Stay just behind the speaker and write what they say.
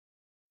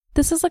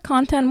This is a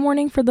content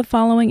warning for the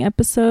following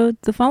episode.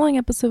 The following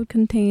episode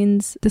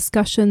contains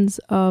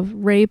discussions of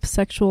rape,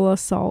 sexual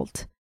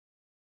assault.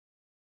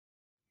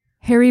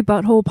 Hairy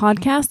Butthole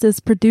podcast is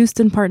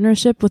produced in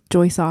partnership with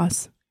Joy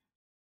Sauce.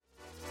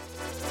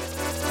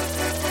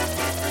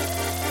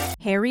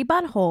 Hairy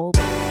Butthole.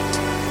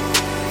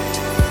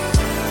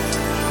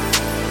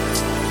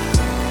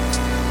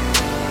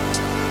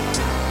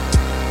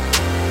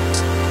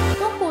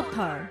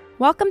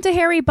 Welcome to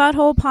Hairy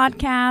Butthole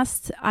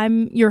Podcast.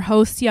 I'm your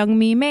host, Young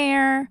Mi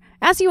Mayer.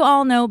 As you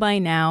all know by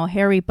now,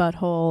 Hairy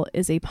Butthole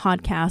is a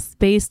podcast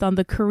based on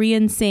the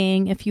Korean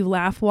saying, if you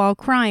laugh while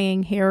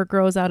crying, hair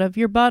grows out of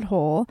your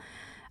butthole.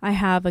 I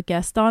have a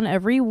guest on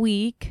every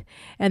week,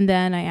 and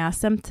then I ask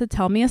them to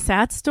tell me a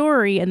sad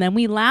story, and then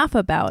we laugh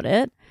about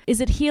it.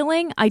 Is it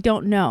healing? I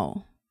don't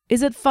know.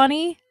 Is it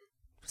funny?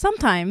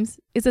 Sometimes.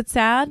 Is it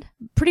sad?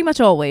 Pretty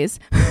much always.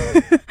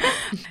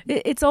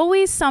 It's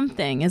always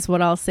something is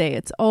what I'll say.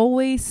 It's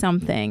always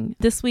something.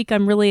 This week,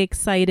 I'm really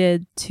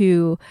excited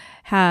to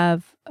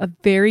have a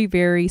very,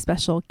 very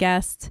special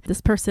guest.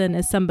 This person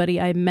is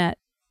somebody I met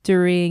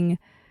during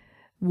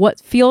what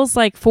feels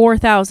like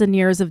 4,000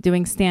 years of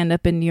doing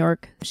stand-up in New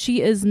York.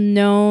 She is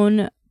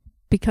known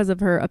because of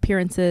her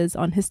appearances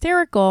on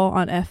Hysterical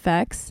on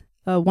FX,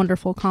 a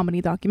wonderful comedy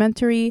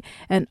documentary.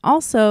 And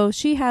also,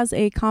 she has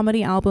a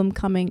comedy album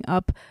coming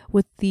up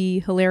with the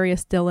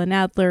hilarious Dylan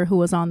Adler, who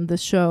was on the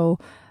show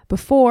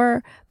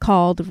before,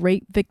 called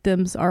Rape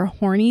Victims Are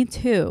Horny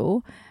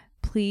Too.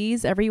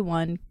 Please,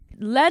 everyone,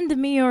 lend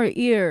me your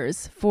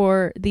ears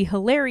for the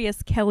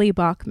hilarious Kelly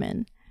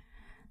Bachman.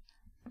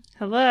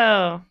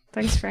 Hello.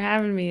 Thanks for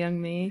having me,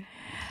 Young Mi.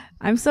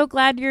 I'm so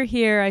glad you're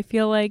here. I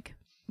feel like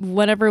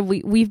whenever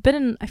we've been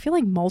in, I feel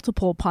like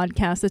multiple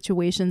podcast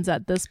situations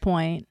at this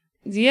point.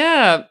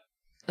 Yeah,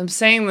 I'm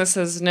saying this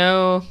as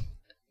no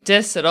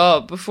diss at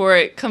all before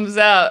it comes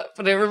out,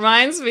 but it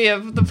reminds me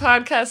of the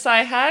podcast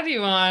I had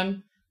you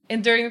on.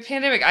 And during the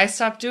pandemic, I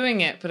stopped doing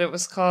it, but it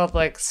was called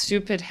like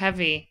Stupid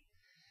Heavy.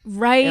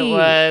 Right. It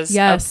was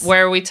yes.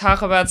 Where we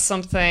talk about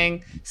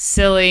something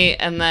silly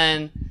and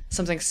then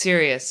something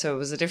serious. So it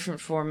was a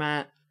different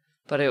format,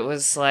 but it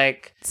was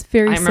like, it's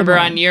very I remember similar.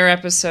 On your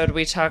episode,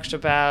 we talked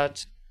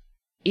about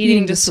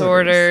eating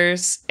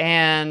disorders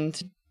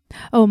and...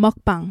 Oh,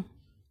 mukbang.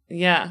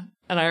 Yeah.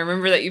 And I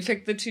remember that you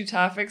picked the two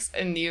topics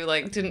and you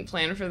like didn't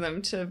plan for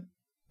them to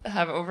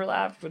have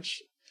overlap,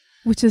 which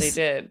is they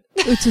did.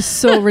 Which is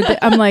so ridiculous.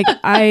 I'm like,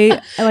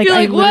 You're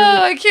like, whoa,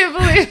 I can't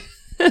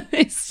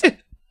believe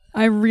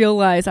I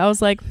realized. I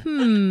was like,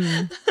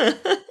 I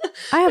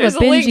have There's a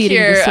binge eating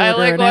here. disorder. I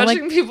like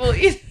watching people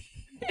eat.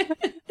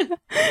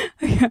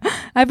 I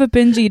have a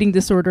binge eating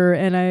disorder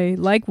and I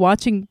like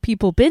watching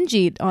people binge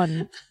eat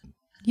on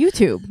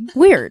YouTube.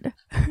 Weird.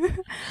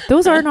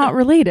 Those are not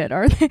related,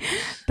 are they?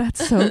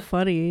 That's so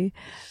funny.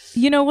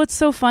 You know what's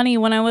so funny?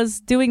 When I was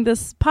doing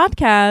this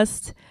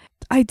podcast,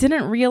 I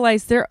didn't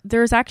realize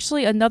there's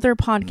actually another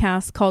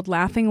podcast called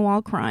Laughing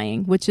While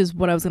Crying, which is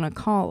what I was going to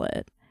call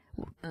it.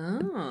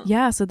 Oh.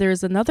 Yeah, so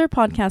there's another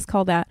podcast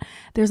called that.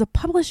 There's a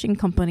publishing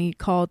company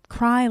called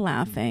Cry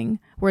Laughing,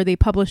 where they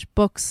publish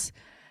books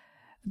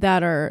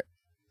that are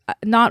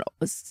not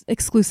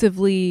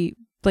exclusively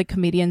like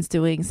comedians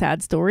doing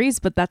sad stories,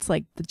 but that's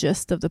like the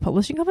gist of the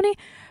publishing company.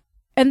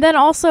 And then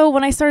also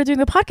when I started doing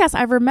the podcast,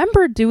 I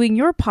remember doing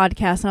your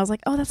podcast and I was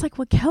like, oh, that's like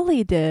what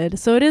Kelly did.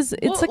 So it's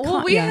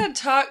had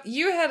talked,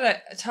 you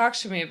had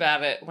talked to me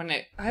about it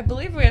I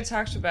believe we had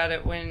talked about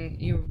it when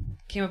you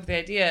came up with the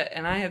idea,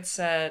 and I had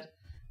said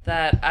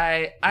that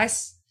I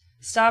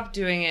stopped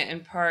doing it in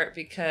part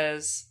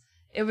because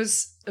it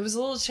was a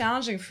little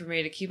challenging for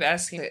me to keep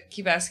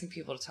asking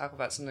people to talk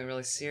about something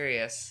really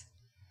serious.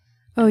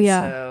 Oh, and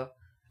yeah. So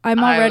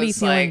I'm already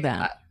feeling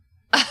that.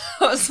 I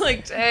was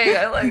like, dang,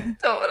 I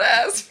don't want to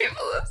ask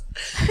people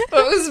this.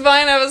 But it was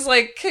fine. I was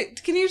like,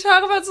 can you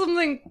talk about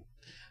something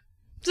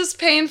just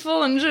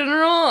painful in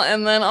general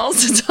and then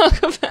also talk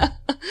about...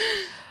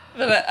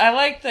 But I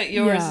like that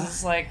yours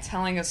is like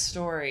telling a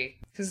story,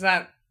 because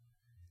that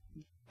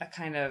a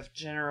kind of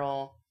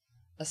general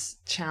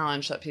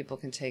challenge that people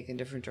can take in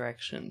different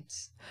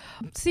directions.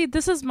 See,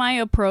 this is my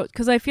approach,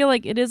 because I feel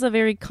like it is a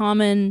very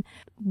common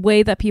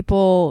way that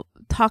people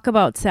talk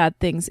about sad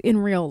things in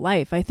real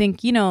life. I think,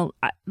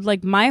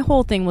 like my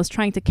whole thing was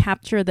trying to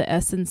capture the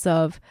essence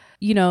of,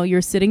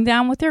 you're sitting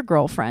down with your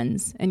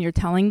girlfriends and you're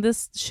telling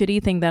this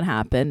shitty thing that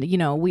happened.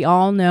 We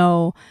all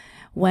know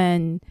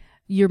when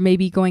you're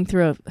maybe going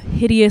through a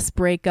hideous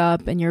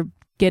breakup and you're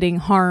getting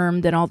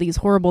harmed and all these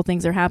horrible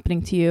things are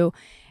happening to you.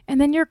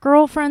 And then your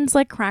girlfriends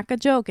like crack a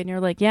joke and you're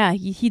like, yeah,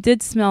 he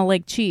did smell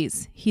like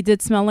cheese. He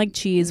did smell like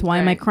cheese. Why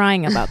am I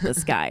crying about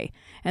this guy?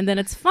 And then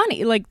it's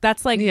funny. Like,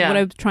 that's like what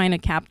I'm trying to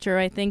capture,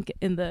 I think,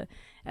 in the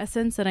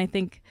essence. And I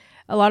think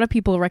a lot of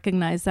people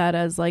recognize that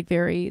as like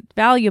very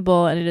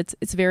valuable, and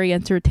it's very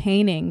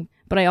entertaining.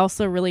 But I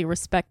also really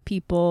respect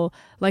people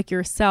like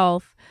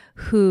yourself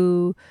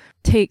who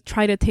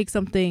try to take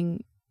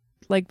something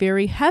like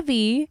very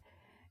heavy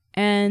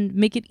and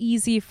make it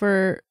easy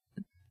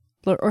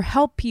or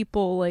help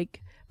people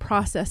like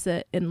process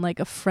it in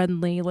like a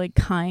friendly, like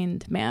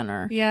kind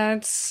manner. Yeah,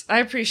 I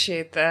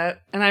appreciate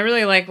that. And I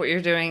really like what you're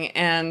doing.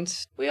 And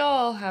we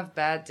all have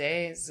bad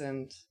days,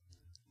 and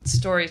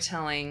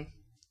storytelling,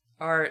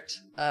 art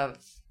of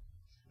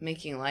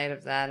making light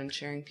of that and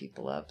cheering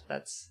people up.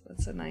 That's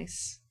a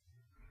nice...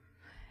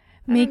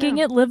 Making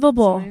it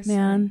livable, nice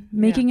man. thing.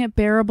 Making it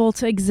bearable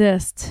to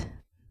exist.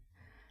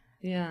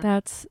 Yeah.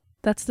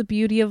 That's the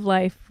beauty of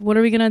life. What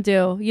are we gonna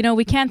do? You know,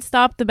 we can't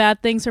stop the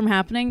bad things from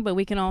happening, but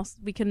we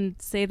can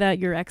say that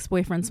your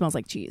ex-boyfriend smells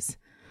like cheese,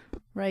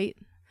 right?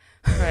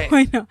 Right.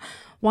 Why not?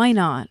 Why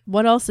not?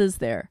 What else is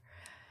there?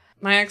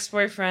 My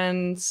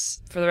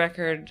ex-boyfriends, for the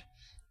record,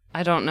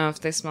 I don't know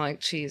if they smell like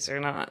cheese or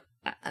not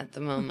at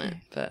the moment,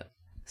 but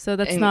so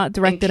that's not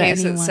directed at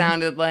anyone. In case it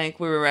sounded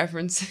like we were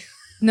referencing.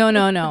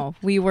 No.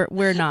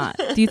 We're not.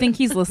 Do you think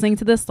he's listening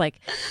to this? Like,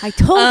 I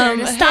told her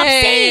to stop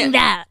saying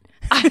that.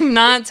 I'm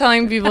not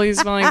telling people you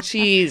smell like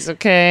cheese,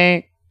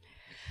 okay?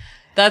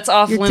 That's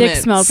off Your limits.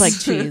 dick smells like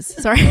cheese.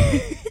 Sorry.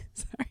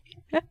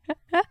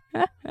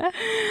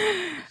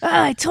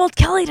 I told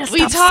Kelly to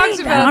stop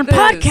saying that on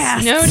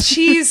podcasts. No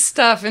cheese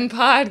stuff in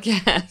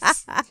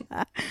podcasts.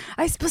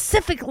 I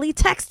specifically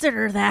texted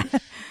her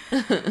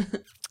that.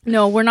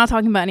 No, we're not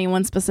talking about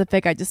anyone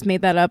specific. I just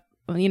made that up,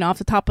 off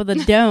the top of the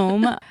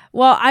dome.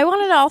 Well, I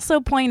wanted to also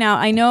point out,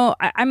 I know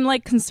I'm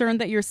like concerned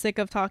that you're sick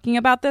of talking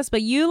about this,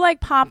 but you like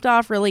popped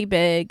off really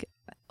big.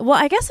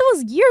 Well, I guess it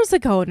was years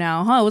ago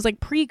now, huh? It was like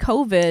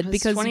pre-COVID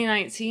because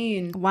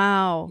 2019.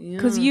 Wow. Yeah.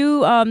 Because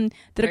you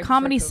did a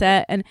comedy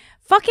set and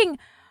fucking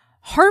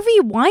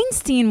Harvey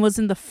Weinstein was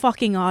in the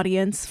fucking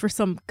audience for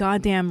some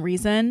goddamn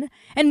reason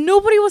and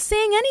nobody was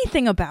saying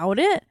anything about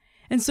it.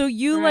 And so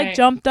you like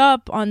jumped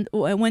up on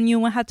when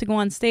you had to go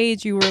on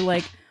stage, you were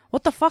like,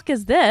 what the fuck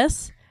is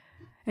this?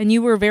 And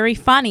you were very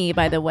funny,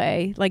 by the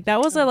way. Like that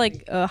was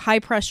a high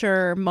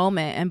pressure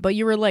moment. But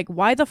you were like,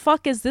 why the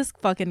fuck is this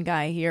fucking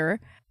guy here?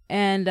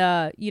 And,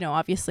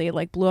 obviously it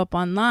like blew up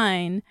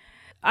online.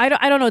 I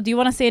don't know. Do you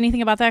want to say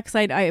anything about that?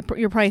 Because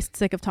you're probably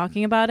sick of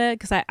talking about it.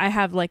 Because I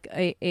have like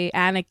a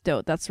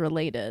anecdote that's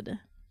related.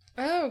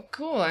 Oh,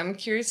 cool. I'm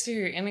curious to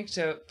hear your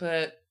anecdote,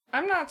 but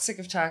I'm not sick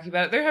of talking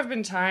about it. There have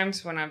been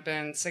times when I've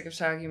been sick of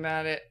talking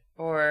about it,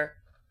 or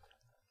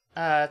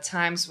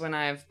times when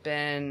I've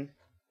been,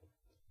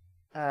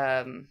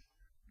 I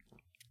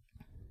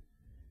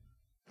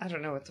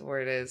don't know what the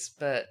word is,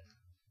 but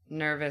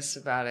nervous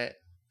about it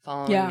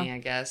following me, I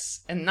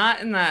guess. And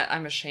not in that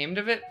I'm ashamed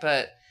of it,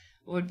 but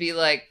would be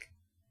like,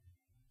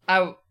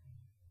 I'll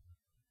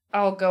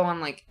go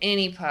on like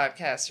any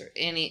podcast or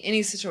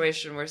any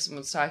situation where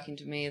someone's talking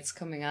to me, it's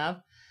coming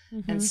up.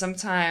 Mm-hmm. And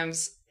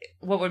sometimes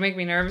what would make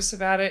me nervous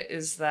about it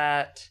is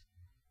that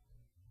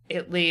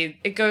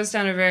it goes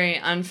down a very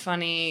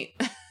unfunny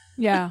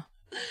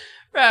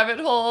rabbit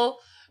hole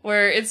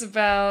where it's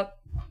about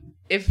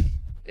if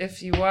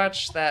you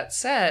watch that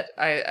set,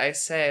 I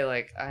say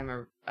like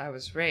I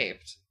was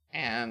raped,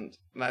 and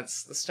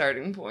that's the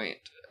starting point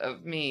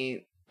of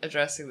me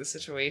addressing the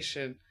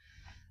situation.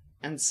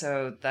 And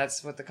so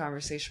that's what the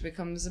conversation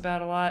becomes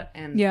about a lot.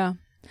 And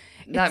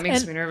that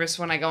makes me nervous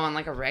when I go on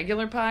like a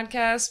regular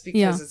podcast,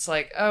 because it's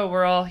like, oh,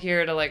 we're all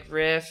here to like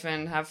riff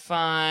and have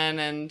fun.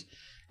 And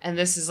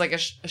this is like a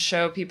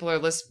show people are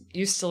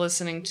used to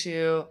listening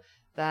to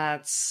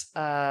that's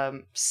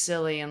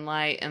silly and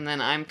light. And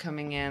then I'm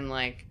coming in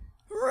like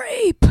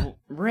rape,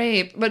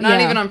 but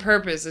not even on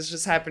purpose. It's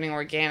just happening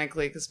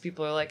organically because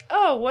people are like,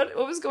 oh, what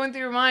was going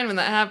through your mind when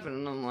that happened?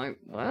 And I'm like,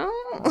 well,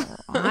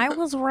 I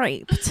was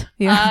raped.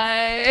 Do you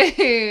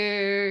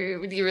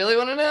really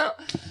want to know?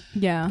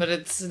 Yeah. But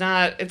it's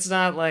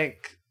not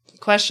like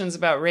questions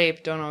about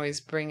rape don't always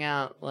bring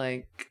out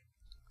like,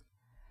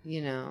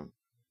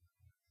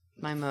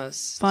 my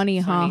most funny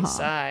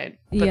side.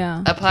 But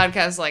a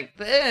podcast like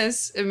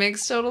this, it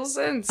makes total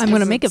sense. I'm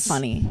going to make it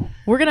funny.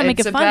 We're going to make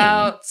it funny. It's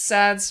about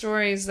sad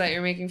stories that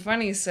you're making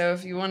funny. So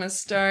if you want to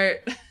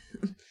start...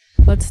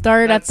 Let's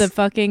start at the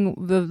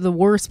fucking, the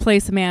worst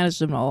place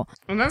imaginable.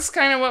 And that's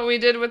kind of what we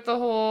did with the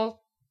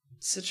whole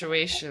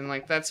situation.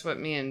 Like, that's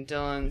what me and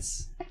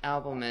Dylan's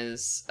album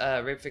is.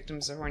 Rape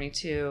Victims Are Horny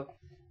 2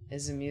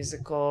 is a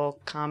musical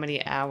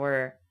comedy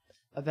hour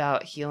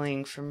about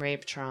healing from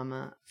rape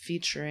trauma,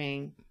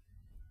 featuring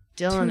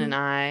Dylan and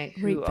I,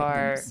 who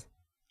are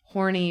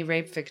horny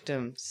rape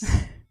victims,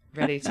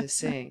 ready to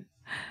sing.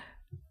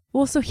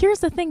 Well, so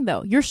here's the thing,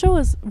 though. Your show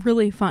is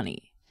really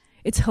funny.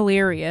 It's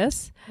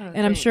hilarious.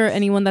 And I'm sure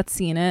anyone that's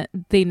seen it,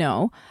 they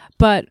know.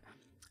 But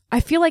I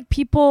feel like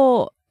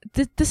people...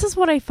 This is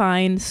what I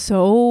find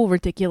so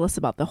ridiculous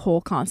about the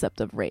whole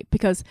concept of rape.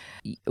 Because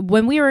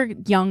when we were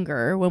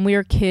younger, when we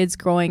were kids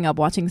growing up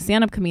watching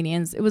stand-up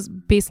comedians, it was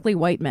basically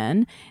white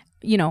men,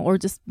 or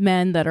just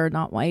men that are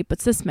not white,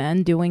 but cis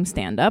men doing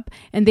stand-up.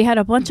 And they had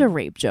a bunch of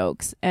rape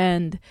jokes.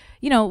 And,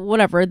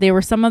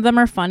 whatever. Some of them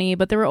are funny,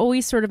 but they were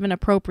always sort of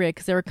inappropriate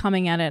because they were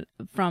coming at it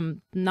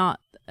from not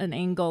an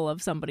angle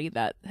of somebody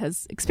that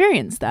has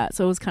experienced that.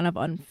 So it was kind of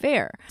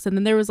unfair. So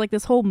then there was like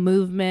this whole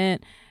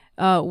movement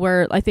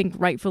where I think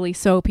rightfully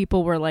so,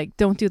 people were like,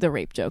 don't do the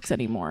rape jokes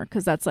anymore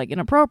because that's like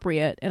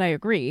inappropriate. And I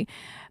agree.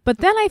 But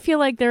then I feel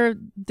like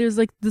there's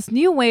like this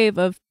new wave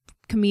of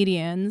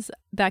comedians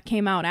that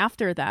came out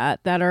after that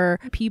are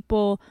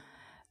people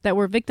that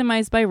were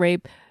victimized by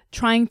rape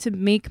trying to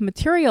make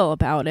material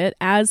about it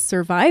as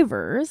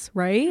survivors,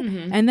 right?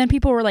 Mm-hmm. And then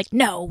people were like,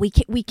 no, we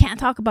can't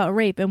talk about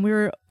rape.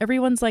 And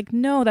everyone's like,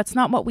 no, that's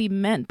not what we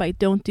meant by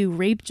don't do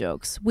rape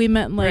jokes. We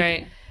meant like,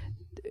 right.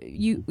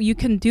 You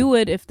can do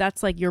it if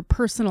that's like your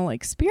personal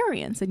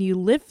experience and you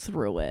live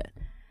through it.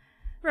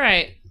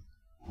 Right.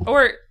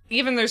 Or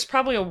even there's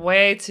probably a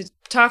way to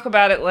talk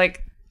about it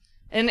like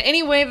in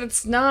any way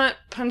that's not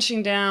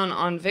punching down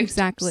on victims.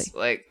 Exactly.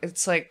 Like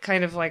it's like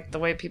kind of like the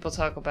way people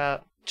talk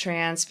about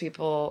trans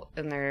people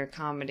in their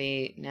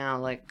comedy now,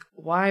 like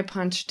why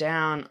punch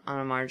down on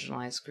a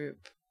marginalized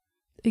group?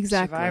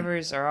 Exactly.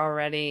 Survivors are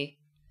already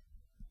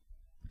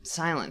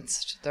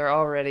silenced. They're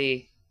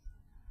already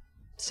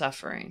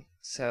suffering.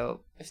 So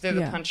if they're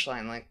the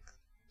punchline, like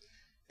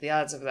the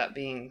odds of that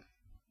being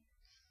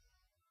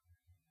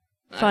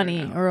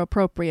funny or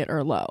appropriate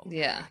or low.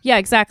 Yeah. Yeah,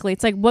 exactly.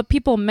 It's like what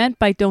people meant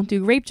by don't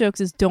do rape jokes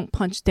is don't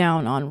punch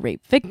down on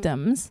rape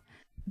victims.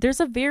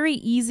 There's a very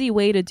easy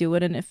way to do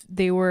it, and if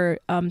they were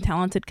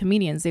talented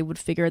comedians, they would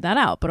figure that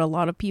out. But a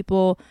lot of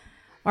people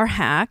are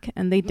hack,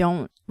 and they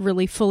don't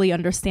really fully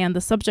understand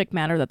the subject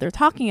matter that they're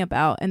talking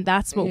about, and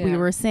that's what we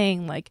were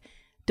saying, like,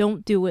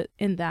 don't do it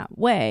in that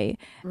way.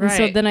 Right. And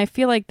so then I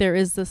feel like there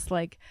is this,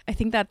 like, I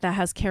think that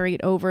has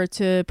carried over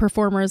to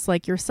performers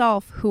like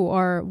yourself who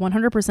are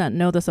 100%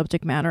 know the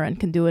subject matter and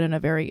can do it in a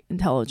very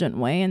intelligent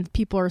way, and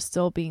people are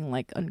still being,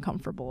 like,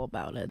 uncomfortable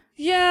about it.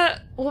 Yeah,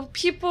 well,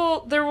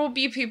 there will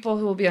be people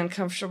who will be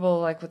uncomfortable,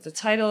 like, with the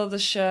title of the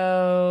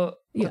show,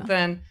 but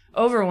then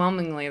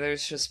overwhelmingly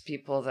there's just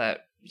people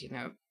that, you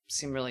know,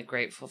 seem really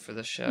grateful for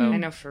the show. I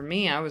know for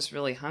me, I was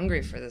really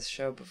hungry for this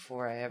show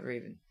before I ever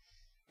even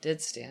did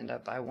stand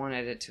up. I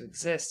wanted it to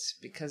exist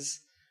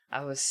because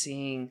I was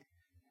seeing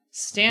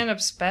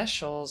stand-up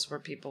specials where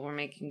people were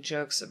making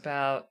jokes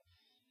about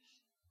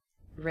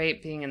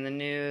rape being in the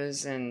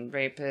news and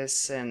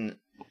rapists, and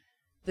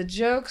the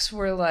jokes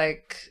were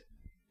like,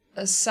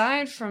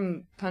 aside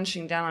from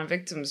punching down on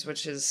victims,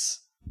 which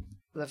is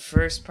the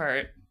first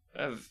part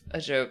of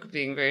a joke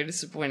being very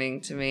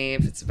disappointing to me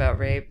if it's about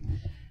rape,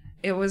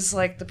 it was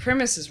like the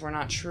premises were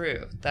not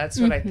true. That's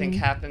what I think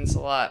happens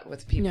a lot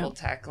with people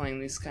tackling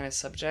these kind of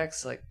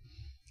subjects. Like,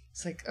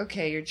 it's like,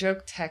 okay, your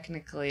joke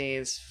technically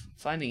is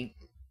funny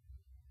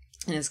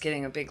and is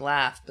getting a big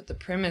laugh, but the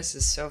premise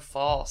is so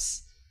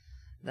false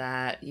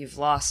that you've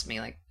lost me.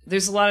 Like,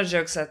 there's a lot of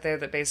jokes out there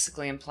that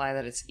basically imply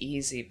that it's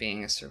easy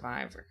being a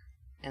survivor.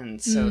 And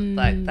so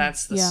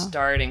that's the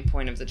starting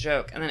point of the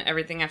joke. And then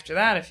everything after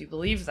that, if you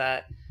believe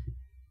that,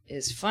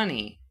 is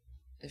funny.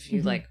 If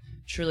you like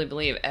truly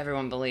believe,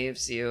 everyone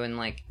believes you, and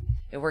like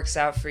it works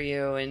out for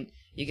you, and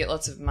you get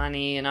lots of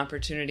money and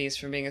opportunities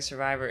from being a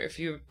survivor. If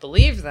you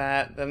believe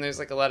that, then there's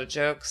like a lot of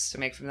jokes to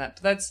make from that.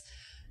 But that's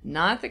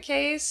not the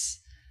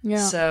case. Yeah.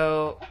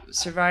 So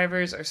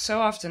survivors are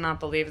so often not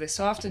believed. They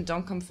so often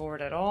don't come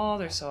forward at all.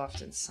 They're so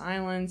often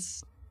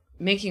silenced.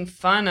 Making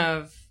fun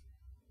of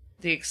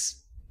the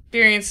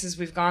experiences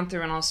we've gone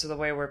through and also the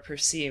way we're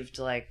perceived,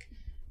 like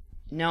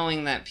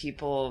knowing that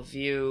people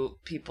view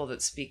people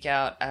that speak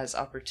out as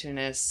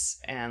opportunists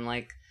and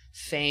like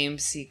fame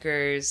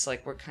seekers,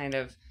 like we're kind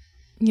of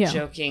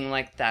joking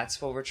like that's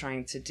what we're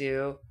trying to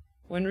do,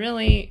 when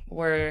really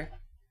we're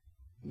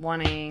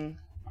wanting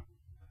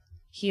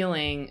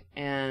healing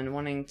and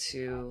wanting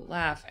to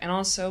laugh, and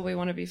also we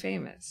want to be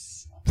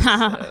famous.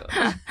 So.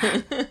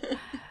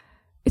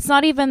 It's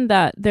not even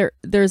that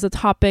there's a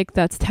topic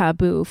that's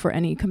taboo for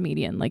any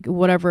comedian. Like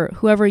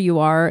whoever you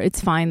are, it's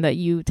fine that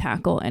you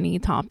tackle any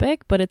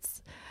topic, but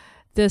it's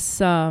this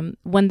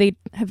when they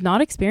have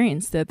not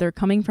experienced it, they're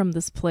coming from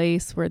this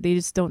place where they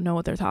just don't know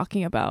what they're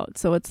talking about.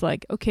 So it's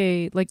like,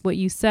 okay, like what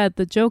you said,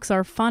 the jokes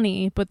are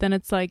funny, but then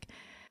it's like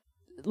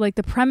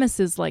the premise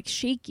is like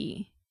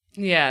shaky.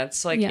 Yeah,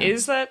 it's like,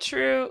 is that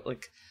true?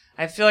 Like,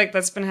 I feel like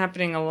that's been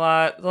happening a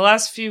lot. The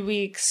last few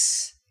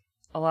weeks,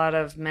 a lot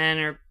of men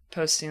are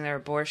posting their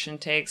abortion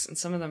takes, and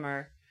some of them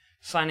are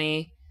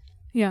funny.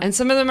 Yeah. And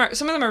some of them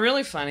are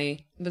really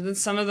funny, but then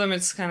some of them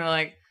it's kind of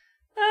like,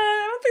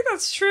 I don't think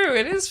that's true.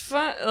 It is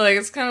fun. Like,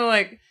 it's kind of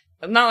like,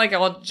 not like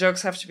all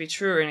jokes have to be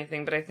true or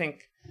anything, but I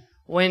think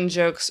when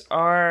jokes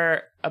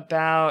are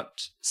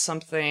about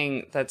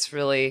something that's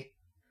really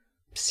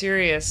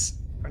serious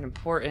and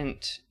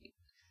important,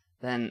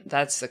 then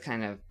that's the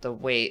kind of the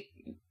weight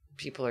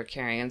people are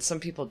carrying. And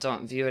some people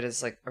don't view it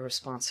as like a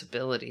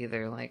responsibility.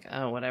 They're like,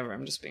 oh, whatever,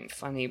 I'm just being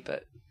funny.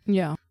 But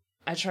yeah,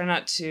 I try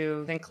not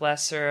to think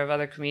lesser of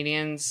other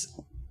comedians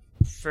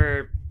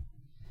for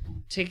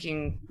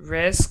taking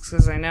risks,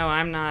 because I know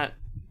I'm not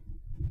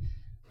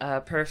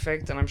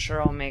perfect, and I'm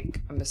sure I'll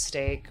make a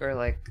mistake or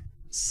like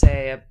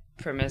say a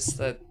premise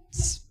that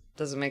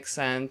doesn't make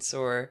sense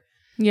or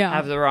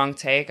have the wrong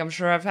take. I'm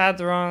sure I've had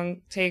the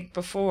wrong take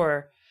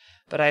before,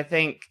 but I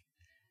think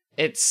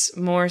it's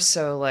more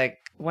so like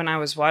when I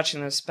was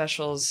watching those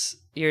specials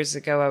years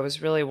ago, I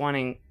was really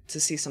wanting to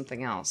see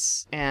something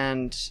else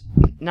and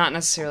not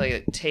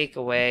necessarily take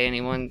away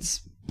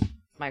anyone's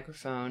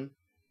microphone,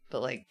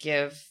 but like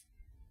give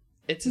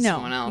it to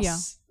someone else. Yeah.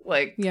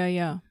 Like,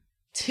 yeah.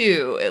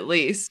 Two, at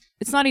least.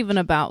 It's not even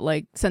about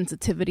like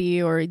sensitivity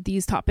or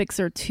these topics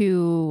are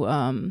too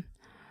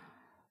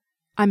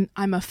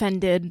I'm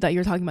offended that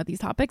you're talking about these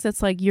topics.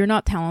 It's like you're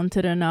not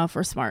talented enough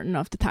or smart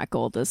enough to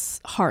tackle this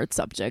hard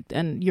subject,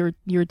 and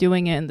you're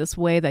doing it in this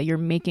way that you're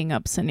making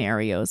up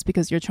scenarios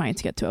because you're trying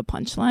to get to a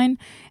punchline,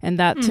 and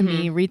that to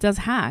me reads as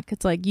hack.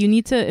 It's like you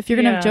need to, if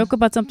you're gonna joke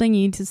about something,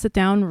 you need to sit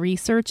down,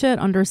 research it,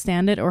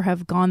 understand it, or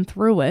have gone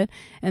through it,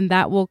 and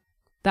that will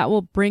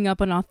bring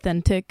up an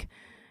authentic,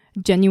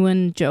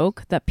 genuine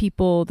joke that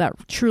people that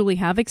truly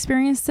have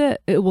experienced it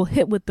will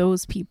hit with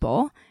those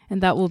people,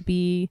 and that will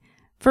be.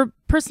 For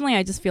personally,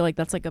 I just feel like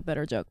that's like a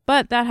better joke.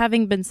 But that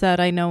having been said,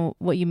 I know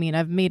what you mean.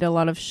 I've had a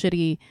lot of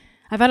shitty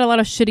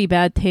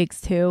bad takes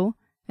too.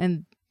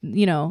 And,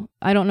 you know,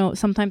 I don't know.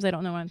 Sometimes I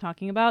don't know what I'm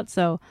talking about.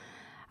 So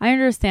I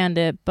understand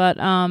it. But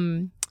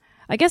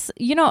I guess,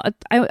 you know,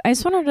 I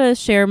just wanted to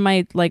share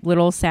my like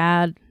little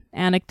sad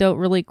anecdote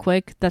really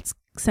quick that's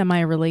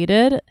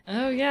semi-related.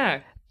 Oh,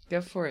 yeah.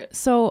 Go for it.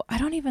 So I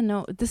don't even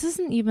know. This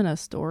isn't even a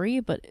story,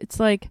 but it's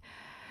like...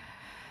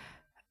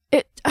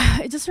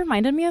 It just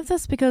reminded me of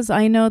this because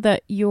I know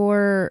that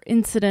your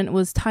incident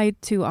was tied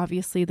to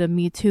obviously the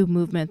MeToo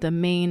movement, the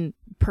main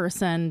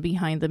person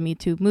behind the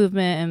MeToo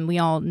movement. And we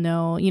all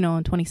know, you know,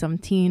 in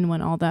 2017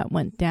 when all that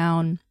went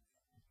down,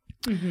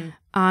 you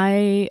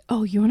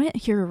want to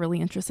hear a really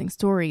interesting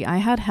story? I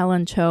had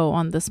Helen Cho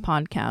on this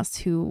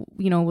podcast who,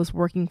 you know, was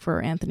working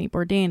for Anthony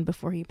Bourdain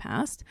before he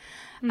passed.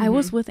 I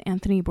was with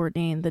Anthony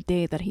Bourdain the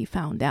day that he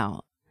found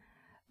out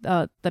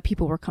that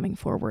people were coming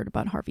forward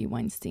about Harvey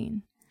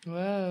Weinstein.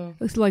 Whoa.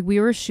 It's like we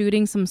were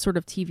shooting some sort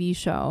of TV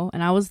show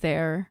and I was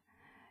there,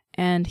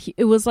 and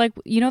it was like,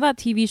 you know, that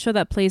TV show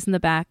that plays in the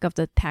back of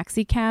the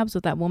taxi cabs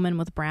with that woman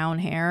with brown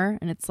hair,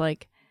 and it's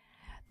like,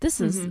 this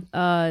is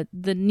the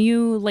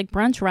new like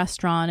brunch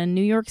restaurant in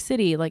New York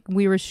City. Like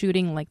we were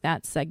shooting like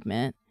that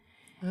segment,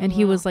 and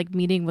he was like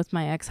meeting with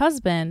my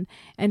ex-husband,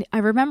 and I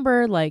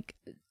remember like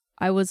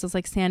I was just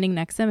like standing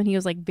next to him, and he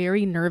was like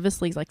very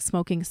nervously like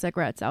smoking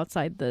cigarettes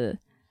outside the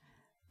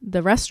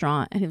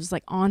restaurant, and he was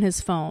like on his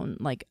phone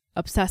like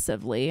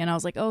obsessively, and I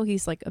was like, oh,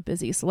 he's like a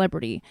busy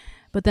celebrity.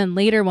 But then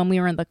later when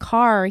we were in the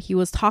car, he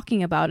was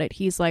talking about it.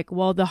 He's like,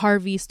 well, the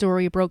Harvey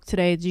story broke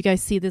today. Did you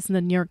guys see this in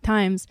the New York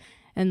Times?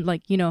 And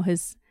like, you know,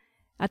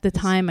 at the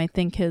time I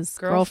think his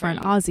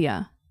girlfriend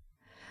Azia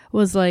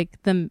was like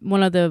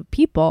one of the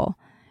people,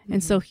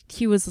 and so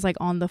he was just like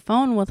on the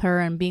phone with her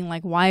and being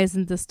like, why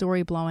isn't this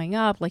story blowing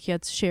up? Like he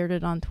had shared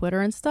it on Twitter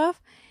and stuff.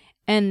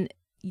 And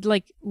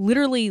like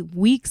literally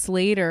weeks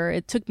later,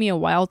 it took me a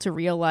while to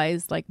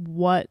realize like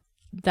what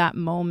that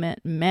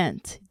moment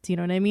meant. Do you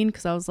know what I mean?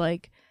 Because I was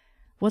like,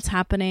 what's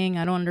happening?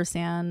 I don't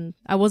understand.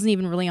 I wasn't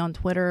even really on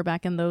Twitter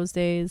back in those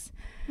days.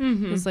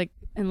 It was like,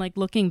 and like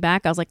looking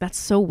back, I was like, that's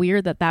so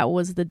weird that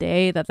was the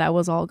day that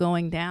was all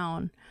going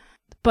down.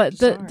 But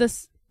the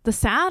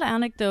sad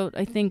anecdote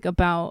I think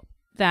about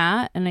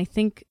that, and I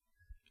think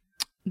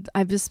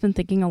I've just been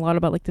thinking a lot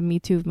about like the Me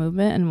Too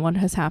movement and what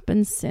has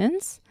happened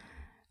since.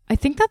 I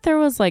think that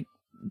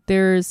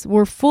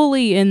we're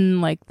fully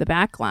in like the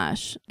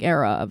backlash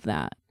era of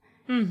that.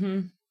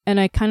 And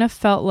I kind of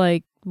felt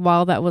like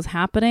while that was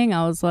happening,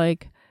 I was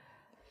like,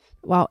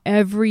 wow,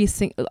 every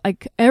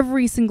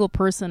single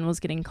person was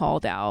getting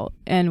called out,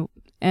 and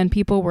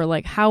people were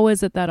like, how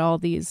is it that all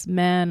these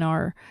men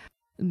are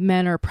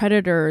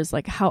predators?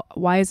 Like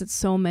why is it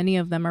so many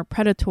of them are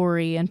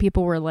predatory? And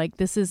people were like,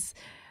 this is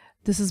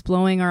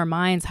blowing our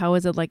minds. How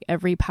is it like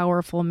every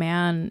powerful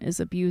man is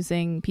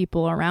abusing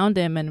people around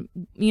him? And,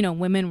 you know,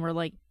 women were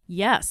like,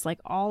 yes, like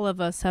all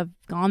of us have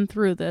gone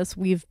through this.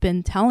 We've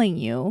been telling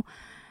you.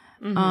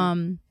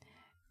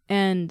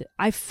 And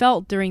I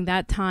felt during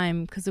that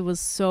time, because it was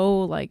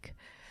so like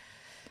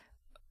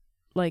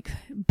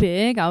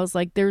big, I was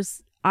like,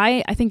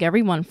 I think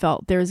everyone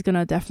felt there's going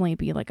to definitely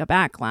be like a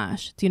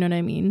backlash. Do you know what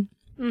I mean?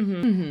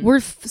 We're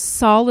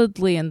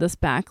solidly in this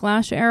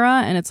backlash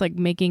era, and it's like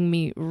making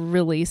me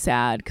really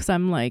sad because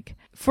I'm like,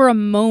 for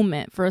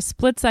a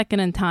split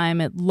second in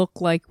time, it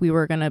looked like we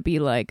were gonna be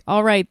like,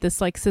 all right, this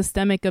like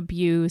systemic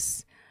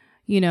abuse,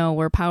 you know,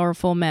 where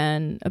powerful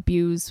men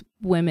abuse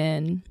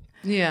women,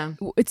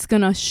 it's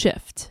gonna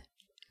shift,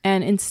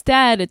 and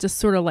instead it just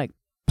sort of like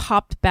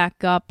popped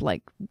back up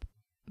like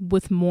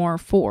with more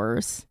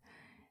force.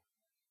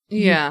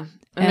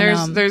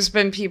 And there's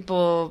been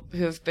people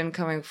who have been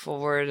coming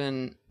forward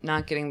and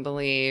not getting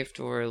believed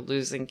or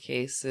losing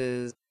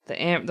cases.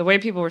 The way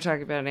people were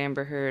talking about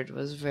Amber Heard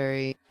was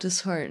very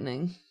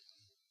disheartening.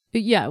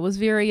 Yeah, it was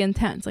very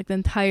intense. Like the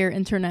entire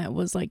internet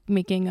was like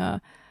making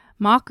a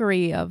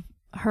mockery of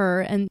her,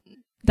 and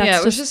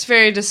it was just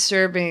very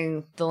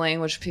disturbing, the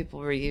language people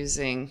were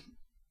using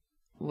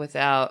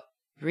without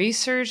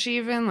research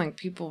even. Like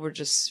people were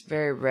just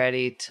very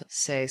ready to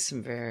say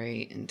some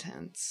very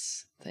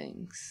intense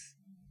things.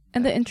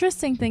 And the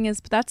interesting thing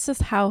is that's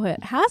just how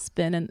it has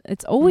been. And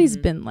it's always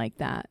been like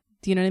that.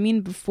 Do you know what I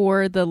mean?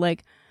 Before the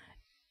like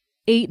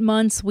 8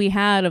 months we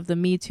had of the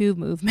MeToo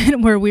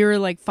movement where we were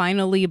like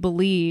finally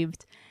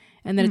believed.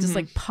 And then it just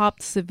like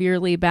popped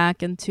severely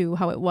back into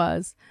how it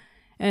was.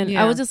 And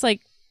I was just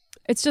like,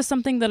 it's just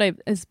something that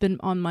has been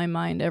on my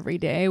mind every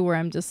day where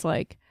I'm just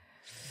like,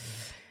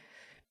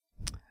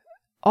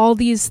 all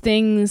these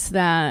things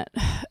that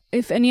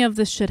if any of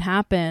this shit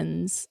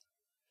happens,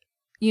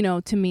 you know,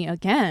 to me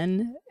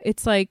again,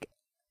 it's like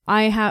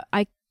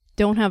I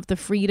don't have the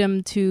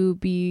freedom to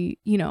be,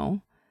 you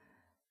know,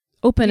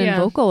 open and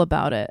vocal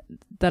about it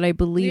that I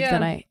believe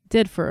that I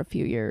did for a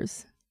few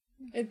years.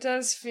 It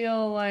does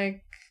feel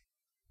like,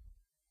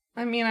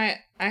 I mean, I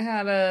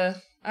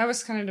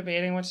was kind of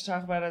debating what to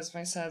talk about as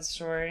my sad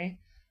story.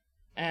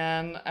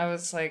 And I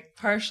was like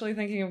partially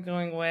thinking of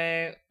going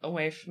way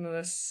away from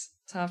this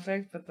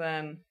topic, but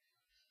then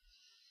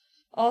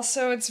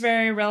also it's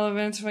very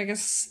relevant to, I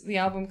guess, the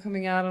album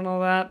coming out and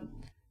all that.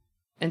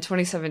 In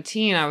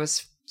 2017, I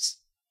was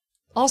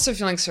also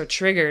feeling so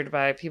triggered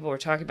by people were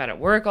talking about it at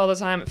work all the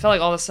time. It felt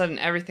like all of a sudden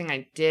everything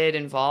I did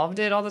involved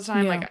it all the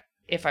time. Yeah. Like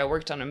if I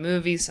worked on a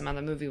movie, somehow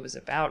the movie was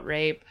about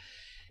rape.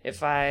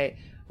 If I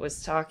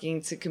was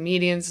talking to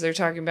comedians, they're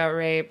talking about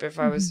rape. If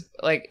I was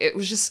like, it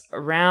was just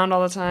around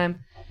all the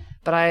time.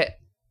 But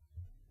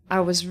I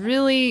was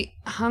really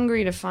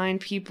hungry to find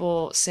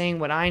people saying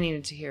what I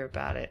needed to hear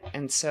about it.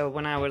 And so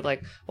when I would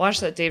like watch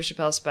that Dave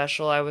Chappelle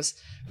special, I was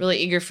really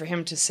eager for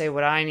him to say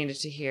what I needed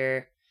to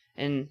hear.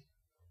 And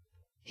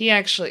he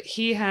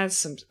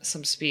has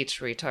some speech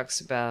where he talks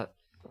about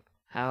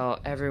how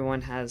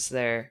everyone has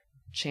their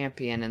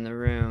champion in the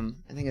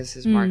room. I think it's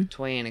his Mark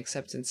Twain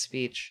acceptance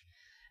speech.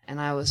 And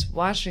I was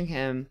watching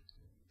him,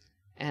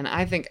 and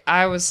I think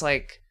I was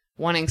like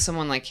wanting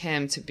someone like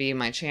him to be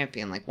my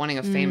champion, like wanting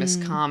a famous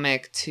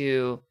comic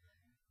to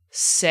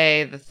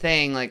say the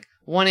thing, like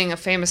wanting a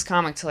famous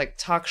comic to like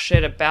talk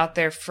shit about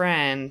their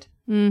friend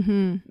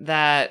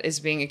that is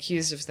being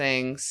accused of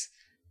things.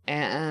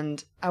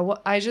 And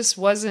I just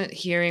wasn't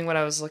hearing what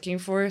I was looking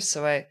for.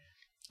 So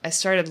I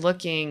started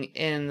looking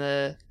in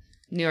the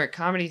New York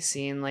comedy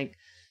scene, like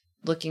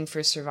looking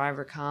for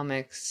survivor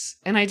comics.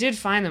 And I did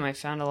find them. I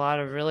found a lot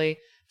of really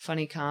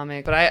funny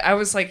comic, but I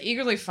was like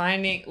eagerly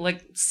finding,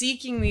 like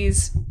seeking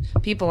these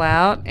people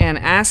out and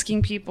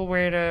asking people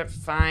where to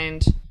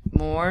find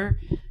more.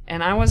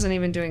 And I wasn't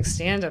even doing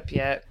stand-up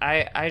yet.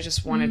 I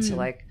just wanted to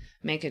like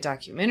make a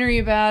documentary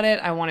about it.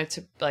 I wanted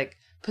to like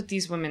put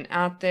these women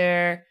out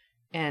there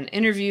and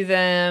interview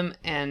them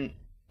and,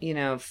 you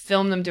know,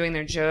 film them doing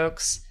their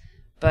jokes.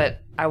 But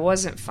I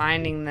wasn't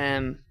finding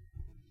them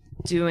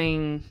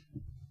doing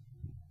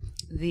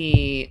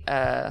the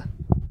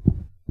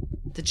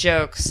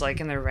jokes like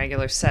in their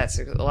regular sets.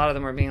 A lot of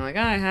them were being like,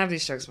 I have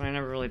these jokes, but I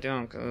never really do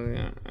them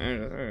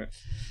because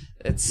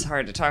it's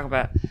hard to talk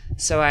about.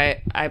 So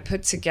I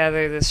put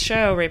together this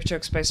show, Rape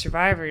Jokes by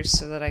Survivors,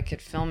 so that I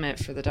could film it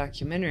for the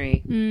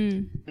documentary.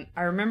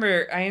 I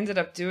remember I ended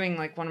up doing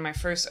like one of my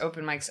first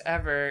open mics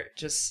ever,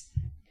 just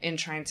in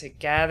trying to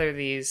gather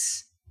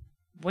these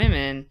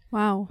women.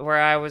 Wow.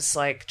 Where I was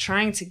like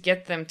trying to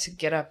get them to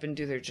get up and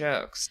do their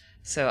jokes.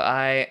 So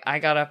I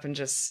got up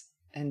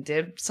and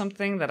did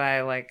something that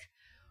I like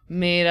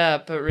made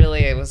up, but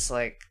really it was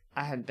like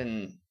I had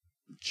been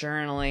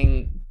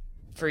journaling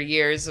for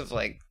years of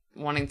like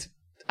wanting to.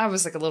 I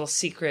was like a little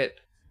secret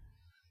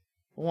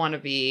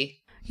wannabe.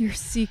 Your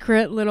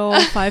secret little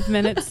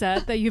 5-minute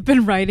set that you've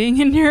been writing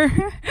in your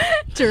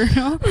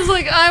journal. It was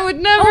like, I would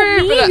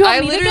never, but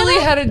I literally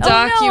had a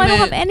document. Oh no, I don't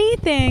have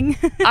anything.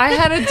 I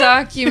had a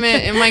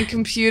document in my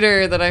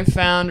computer that I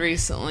found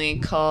recently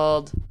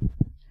called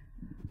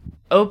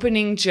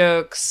Opening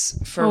Jokes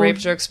for Rape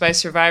Jokes by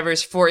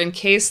Survivors for in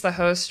case the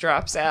host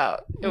drops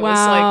out. It was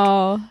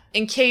like,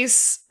 in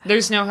case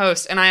there's no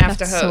host and I have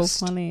to host. That's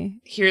so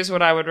funny. Here's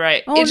what I would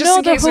write. Oh, just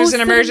in case there's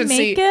an emergency.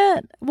 Make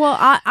it? Well,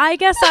 I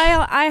guess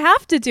I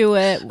have to do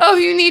it. Oh,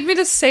 you need me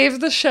to save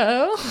the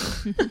show?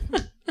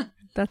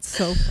 That's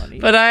so funny.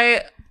 But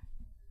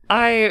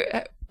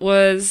I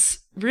was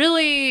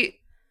really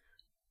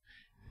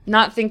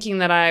not thinking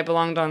that I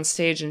belonged on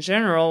stage in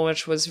general,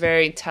 which was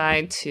very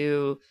tied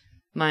to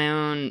my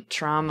own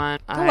trauma.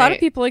 A lot of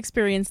people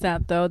experience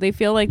that, though. They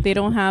feel like they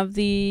don't have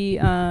they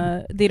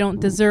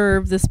don't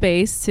deserve the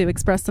space to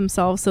express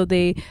themselves, so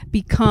they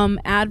become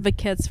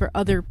advocates for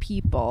other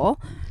people.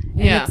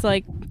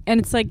 And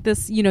it's like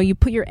this, you know, you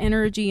put your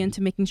energy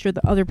into making sure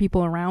that other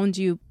people around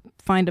you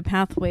find a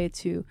pathway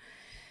to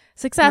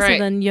success, and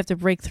then you have to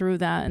break through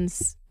that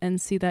and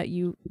see that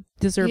you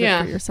deserve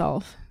it for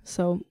yourself.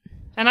 So.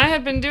 And I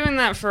had been doing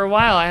that for a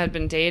while. I had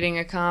been dating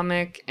a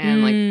comic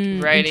and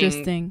like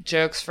writing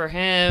jokes for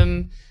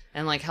him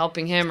and like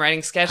helping him,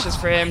 writing sketches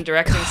for him,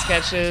 directing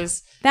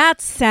sketches.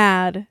 That's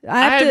sad.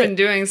 I had been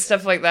doing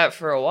stuff like that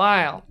for a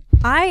while.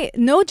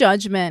 No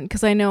judgment,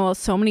 because I know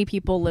so many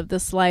people live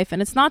this life,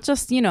 and it's not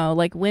just, you know,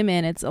 like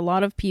women. It's a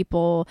lot of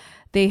people.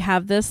 They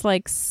have this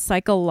like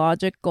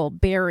psychological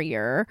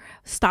barrier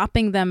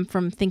stopping them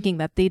from thinking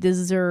that they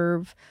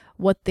deserve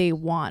what they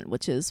want,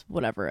 which is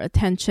whatever,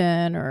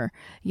 attention or,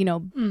 you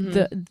know,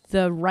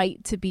 the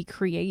right to be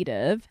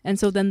creative. And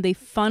so then they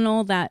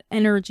funnel that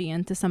energy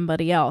into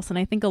somebody else. And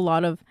I think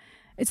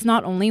it's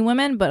not only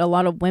women, but a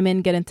lot of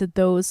women get into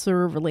those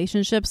sort of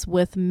relationships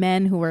with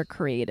men who are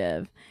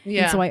creative.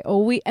 Yeah. And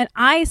so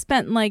I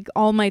spent like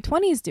all my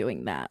 20s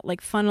doing that,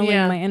 like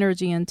funneling my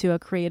energy into a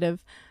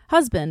creative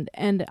husband.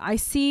 And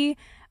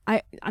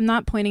I'm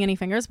not pointing any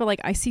fingers, but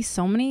like I see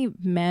so many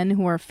men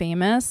who are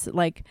famous,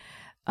 like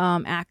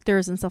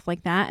actors and stuff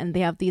like that, and they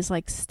have these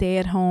like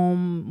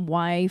stay-at-home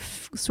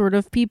wife sort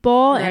of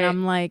people, right. And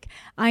I'm like,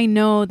 I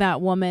know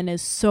that woman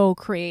is so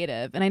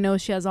creative, and I know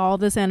she has all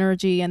this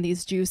energy and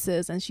these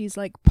juices, and she's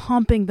like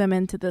pumping them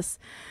into this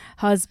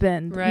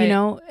husband, right. You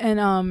know,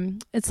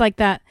 and it's like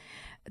that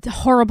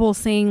horrible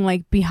saying,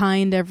 like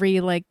behind every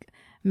like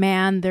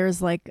man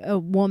there's like a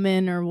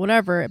woman or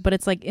whatever, but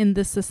it's like in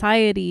this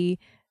society.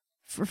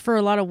 For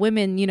a lot of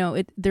women, you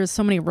know, there's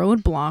so many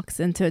roadblocks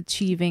into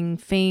achieving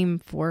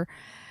fame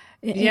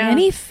in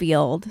any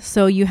field.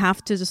 So you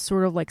have to just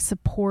sort of like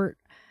support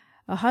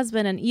a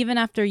husband. And even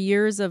after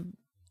years of,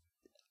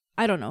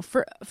 I don't know,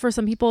 for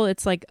some people,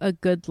 it's like a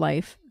good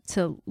life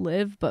to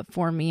live. But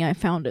for me, I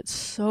found it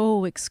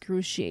so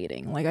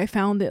excruciating. Like I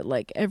found it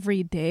like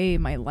every day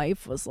my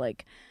life was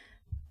like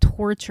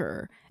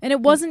torture. And it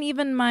wasn't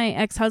even my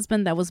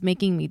ex-husband that was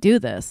making me do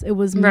this. It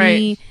was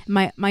me,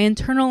 my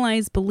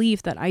internalized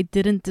belief that I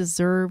didn't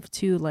deserve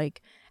to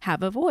like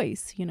have a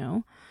voice, you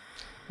know?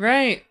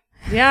 Right.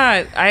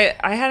 Yeah.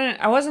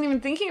 I wasn't even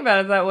thinking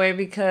about it that way,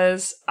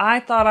 because I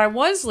thought I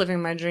was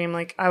living my dream.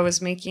 Like I was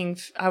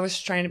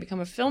trying to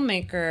become a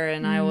filmmaker,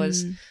 and I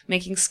was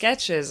making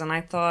sketches, and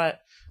I thought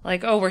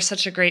like, oh, we're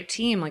such a great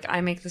team. Like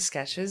I make the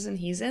sketches and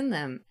he's in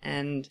them.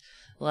 And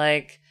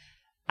like,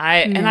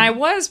 and I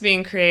was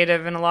being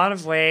creative in a lot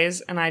of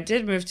ways, and I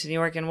did move to New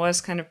York and was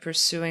kind of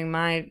pursuing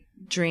my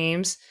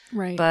dreams.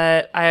 Right.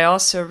 But I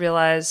also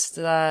realized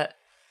that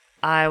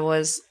I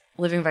was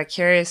living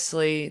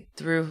vicariously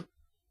through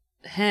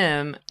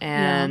him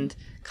and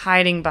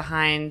hiding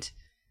behind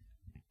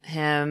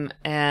him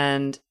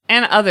and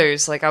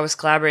others. Like I was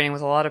collaborating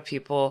with a lot of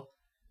people,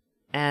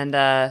 and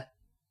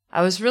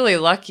I was really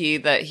lucky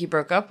that he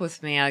broke up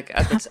with me. Like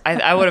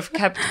I would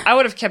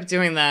have kept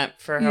doing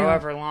that for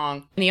however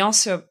long. And he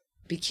also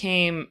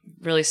became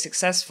really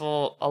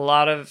successful. A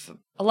lot of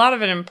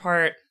it in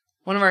part.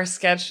 One of our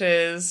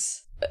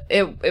sketches,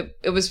 it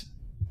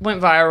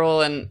went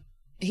viral, and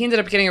he ended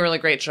up getting a really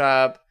great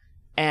job.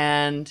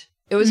 And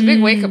it was a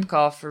big wake up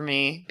call for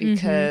me,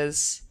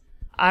 because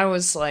I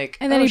was like,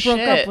 and then he broke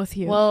up with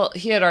you. Well,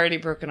 he had already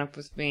broken up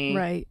with me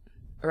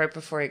right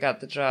before he got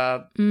the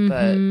job,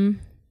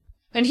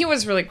 and he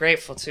was really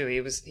grateful too.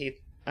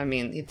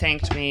 He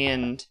thanked me,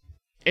 and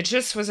it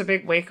just was a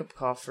big wake up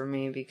call for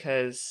me,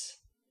 because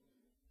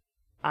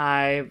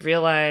I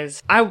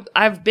realized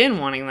I've been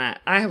wanting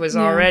that. I was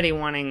already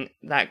wanting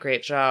that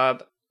great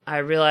job. I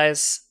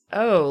realized,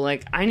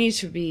 like I need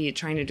to be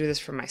trying to do this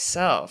for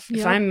myself. Yep.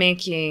 If I'm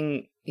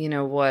making, you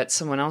know, what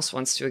someone else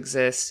wants to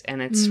exist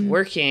and it's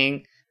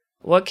working,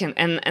 what can,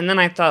 and then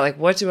I thought, like,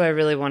 what do I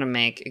really want to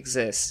make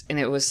exist? And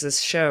it was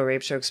this show,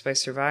 Rape Jokes by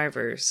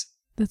Survivors.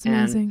 That's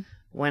amazing. And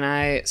when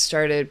I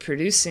started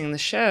producing the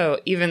show,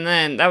 even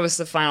then, that was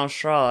the final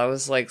straw. I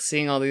was like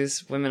seeing all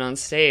these women on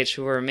stage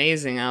who were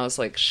amazing. I was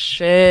like,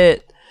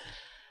 shit,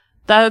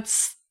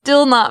 that's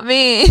still not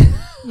me.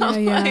 Yeah,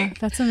 like,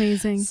 that's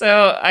amazing.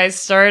 So I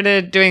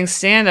started doing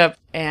stand-up,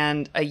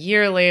 and a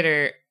year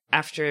later,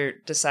 after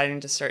deciding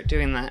to start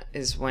doing that,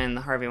 is when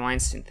the Harvey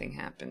Weinstein thing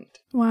happened.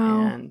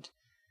 Wow. And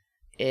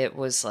it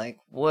was like,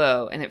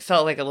 whoa. And it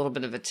felt like a little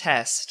bit of a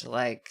test,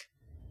 like,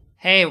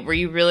 hey, were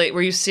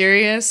you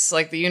serious?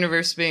 Like the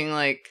universe being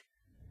like,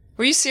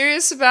 were you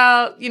serious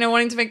about, you know,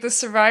 wanting to make this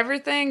Survivor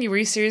thing? Were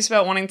you serious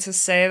about wanting to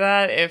say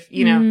that? If,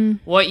 you know,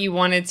 what you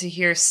wanted to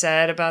hear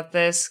said about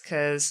this,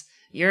 because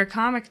you're a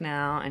comic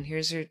now, and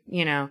here's your,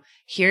 you know,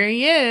 here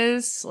he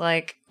is.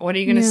 Like, what are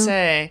you going to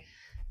say?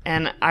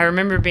 And I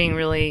remember being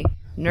really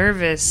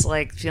nervous,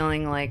 like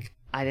feeling like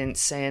I didn't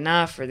say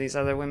enough, or these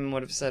other women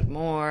would have said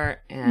more.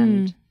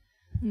 And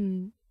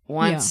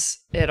once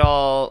it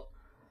all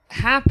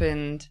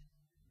happened,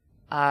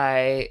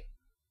 there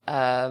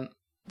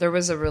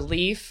was a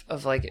relief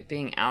of like it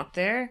being out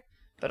there,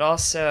 but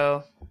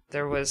also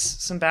there was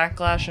some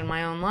backlash in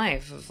my own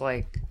life of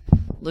like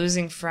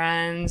losing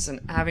friends and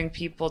having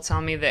people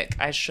tell me that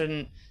I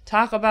shouldn't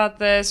talk about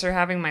this, or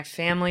having my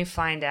family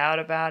find out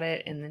about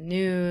it in the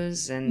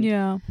news.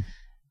 And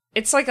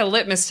it's like a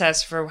litmus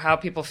test for how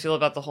people feel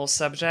about the whole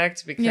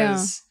subject,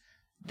 because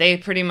they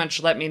pretty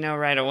much let me know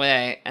right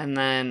away. And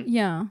then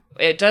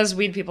it does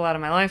weed people out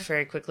of my life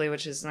very quickly,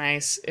 which is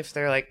nice if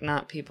they're like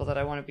not people that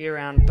I want to be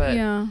around. But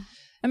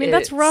I mean,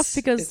 that's rough,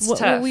 because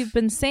what we've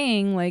been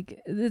saying, like,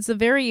 it's a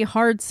very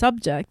hard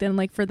subject, and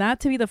like for that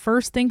to be the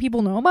first thing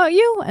people know about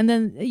you, and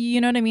then, you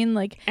know what I mean,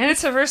 like, and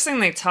it's the first thing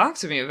they talk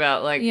to me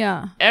about, like,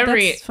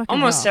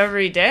 almost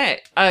every day.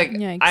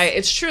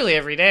 It's truly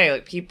every day.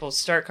 Like, people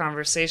start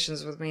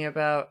conversations with me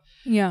about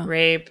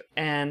rape,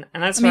 and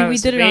that's I why mean, I we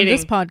was did debating. it on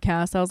this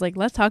podcast. I was like,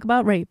 let's talk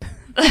about rape.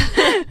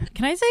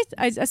 Can I say,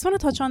 I just want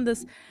to touch on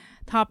this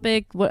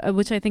topic,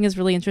 which I think is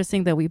really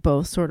interesting that we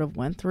both sort of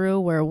went through,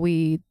 where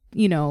we,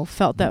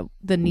 felt that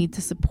the need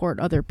to support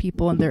other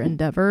people in their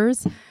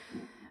endeavors,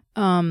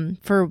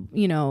 for,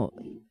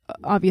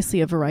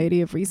 obviously a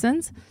variety of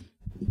reasons.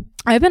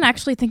 I've been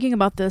actually thinking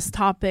about this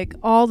topic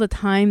all the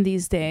time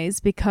these days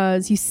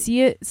because you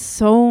see it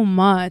so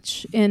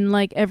much in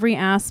like every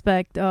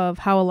aspect of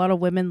how a lot of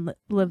women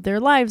live their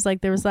lives.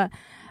 Like there was that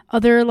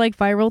other like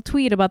viral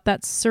tweet about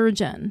that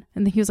surgeon,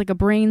 and he was like a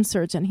brain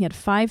surgeon. He had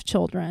 5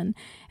 children,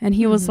 and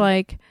he was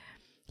like,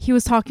 he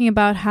was talking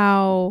about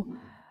how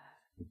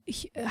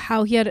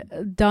he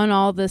had done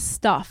all this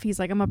stuff. He's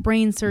like, I'm a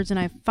brain surgeon.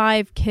 I have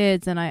 5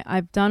 kids, and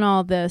I've done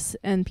all this.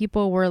 And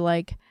people were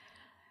like,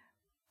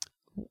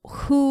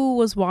 who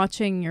was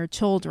watching your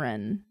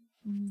children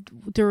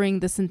during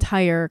this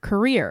entire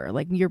career?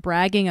 Like, you're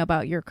bragging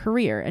about your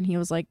career. And he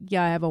was like,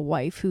 yeah, I have a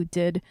wife who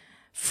did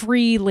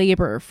free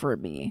labor for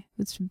me.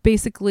 It's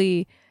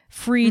basically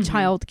free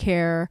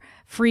childcare,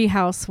 free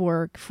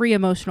housework, free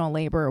emotional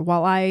labor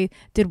while I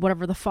did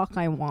whatever the fuck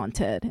I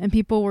wanted. And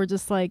people were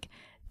just like,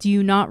 do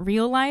you not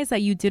realize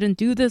that you didn't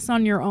do this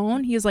on your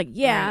own? He was like,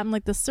 yeah, I'm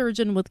like the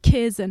surgeon with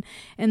kids. And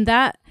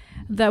that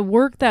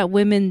work that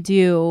women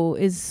do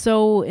is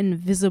so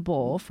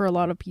invisible for a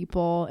lot of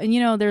people. And,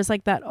 there's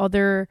like that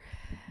other,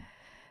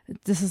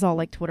 this is all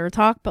like Twitter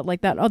talk, but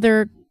like that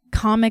other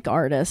comic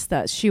artist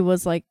that she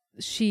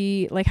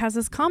has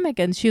this comic,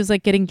 and she was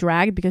like getting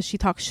dragged because she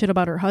talks shit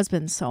about her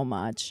husband so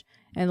much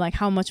and like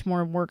how much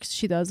more work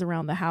she does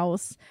around the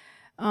house.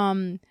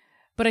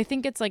 But I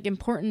think it's like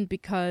important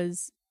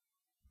because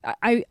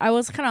I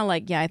was kind of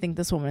like, yeah, I think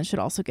this woman should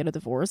also get a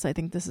divorce. I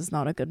think this is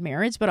not a good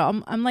marriage. But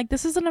I'm like,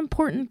 this is an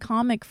important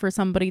comic for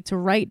somebody to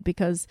write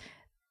because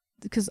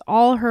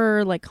all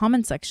her like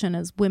comment section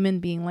is women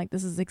being like,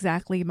 this is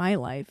exactly my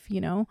life,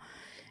 And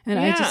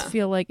I just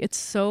feel like it's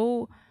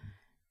so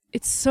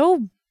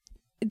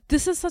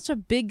this is such a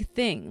big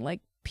thing. Like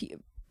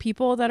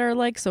people that are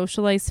like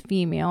socialized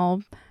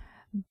female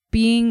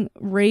being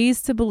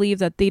raised to believe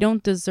that they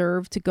don't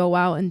deserve to go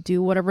out and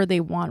do whatever they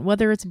want,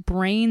 whether it's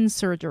brain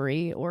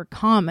surgery or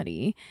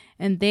comedy,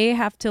 and they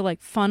have to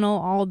like funnel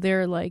all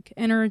their like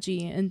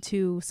energy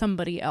into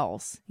somebody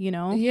else,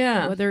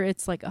 whether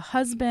it's like a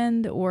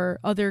husband or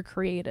other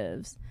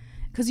creatives,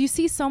 because you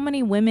see so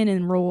many women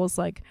in roles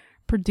like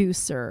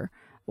producer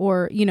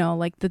or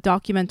like the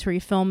documentary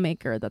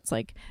filmmaker that's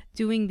like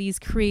doing these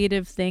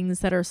creative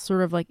things that are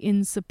sort of like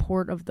in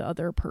support of the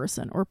other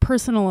person, or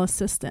personal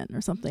assistant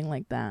or something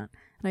like that.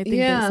 And I think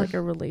there's like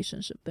a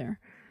relationship there.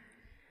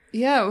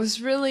 Yeah, it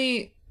was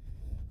really,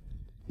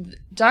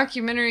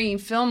 documentary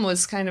film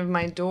was kind of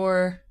my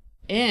door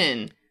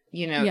in,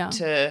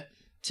 to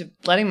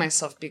letting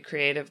myself be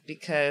creative,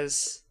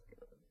 because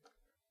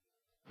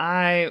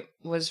I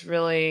was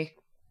really,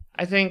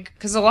 I think,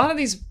 because a lot of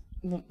these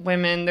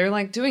women, they're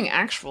like doing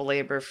actual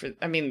labor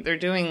they're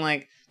doing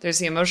like, there's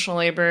the emotional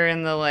labor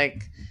and the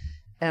like,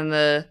 and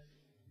the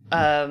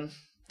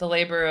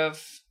labor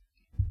of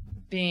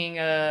being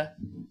a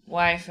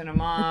wife and a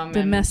mom,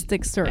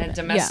 domestic servant, and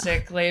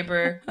domestic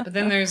labor. But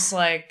then there's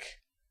like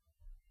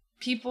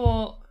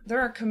there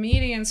are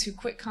comedians who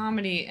quit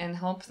comedy and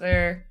help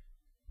their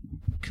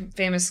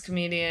famous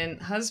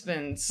comedian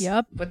husbands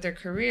with their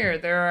career.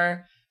 There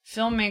are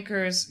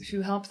filmmakers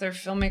who help their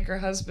filmmaker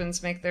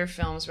husbands make their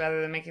films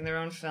rather than making their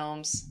own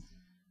films.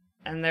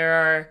 And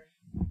there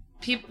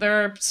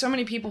are so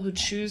many people who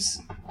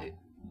choose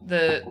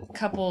the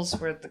couples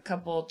where the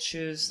couple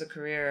choose the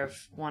career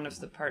of one of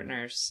the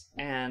partners,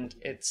 and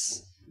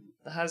it's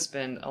the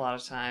husband a lot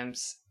of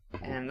times.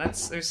 And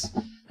that's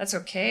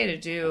okay to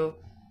do.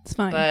 It's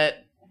fine.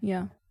 But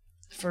yeah,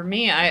 for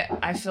me,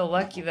 I feel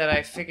lucky that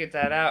I figured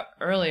that out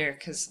earlier,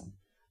 because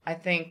I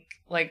think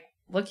like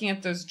looking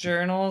at those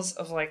journals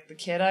of like the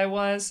kid I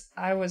was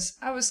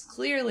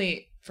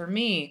clearly, for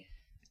me,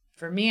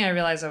 I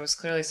realized I was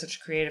clearly such a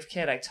creative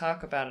kid. I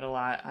talk about it a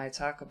lot. I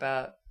talk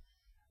about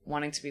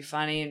wanting to be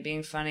funny and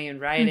being funny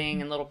and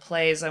writing and little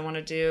plays I want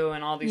to do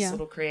and all these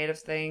little creative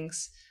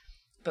things.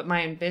 But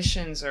my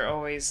ambitions are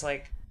always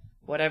like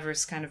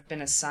whatever's kind of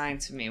been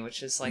assigned to me,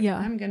 which is like,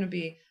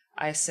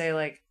 I say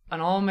like on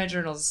all my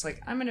journals, it's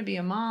like, I'm going to be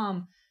a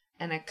mom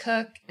and a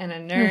cook and a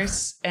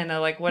nurse and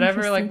a like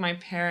whatever, like my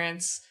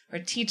parents, or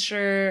a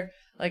teacher.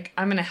 Like,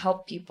 I'm going to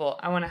help people.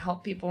 I want to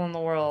help people in the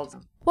world.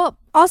 Well,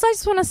 also, I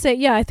just want to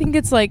say, I think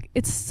it's like,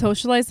 it's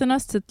socialized in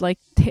us to like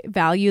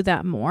value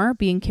that more.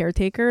 Being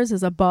caretakers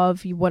is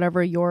above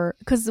whatever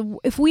because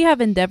if we have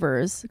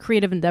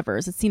creative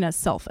endeavors, it's seen as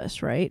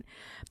selfish, right?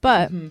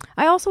 But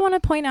I also want to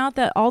point out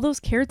that all those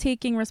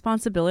caretaking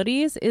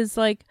responsibilities and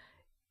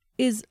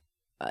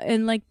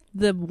like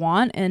the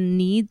want and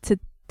need to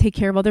take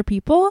care of other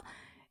people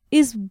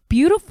is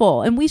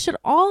beautiful, and we should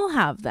all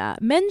have that.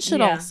 Men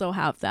should also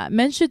have that.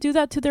 Men should do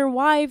that to their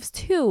wives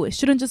too. It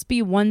shouldn't just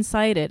be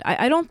one-sided.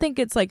 I don't think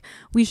it's like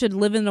we should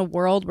live in a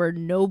world where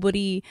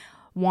nobody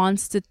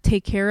wants to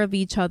take care of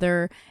each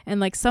other. And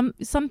like some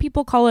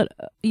people call it,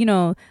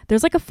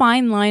 there's like a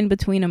fine line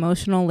between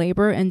emotional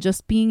labor and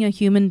just being a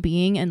human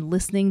being and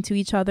listening to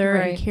each other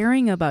and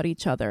caring about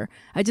each other.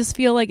 I just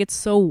feel like it's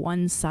so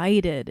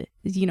one-sided,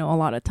 a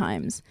lot of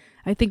times.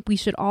 I think we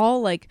should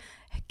all like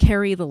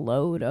carry the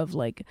load of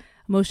like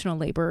emotional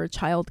labor,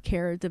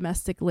 childcare,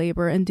 domestic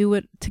labor, and do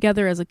it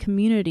together as a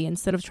community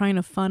instead of trying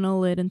to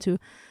funnel it into,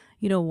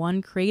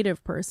 one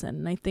creative person.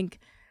 And I think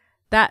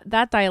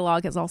that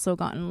dialogue has also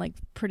gotten like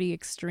pretty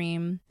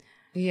extreme.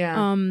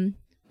 Yeah.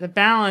 The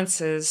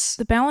balance is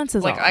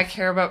like off. I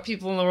care about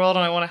people in the world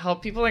and I want to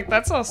help people. Like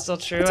that's all still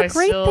true. It's a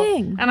great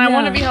thing. And I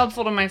want to be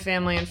helpful to my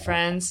family and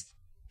friends.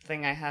 The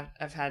thing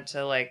I've had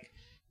to like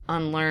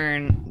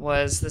unlearn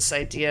was this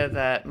idea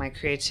that my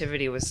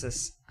creativity was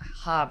this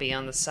hobby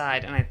on the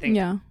side, and I think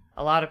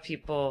a lot of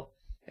people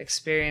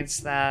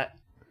experience that,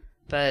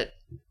 but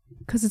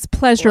because it's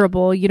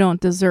pleasurable, you don't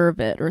deserve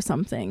it or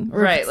something,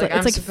 or right?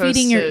 It's like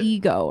feeding your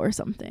ego or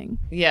something.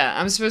 Yeah,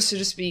 I'm supposed to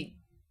just be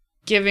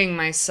giving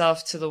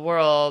myself to the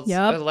world,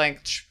 or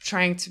like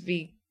trying to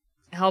be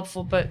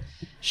helpful, but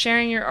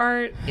sharing your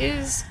art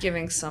is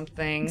giving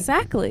something.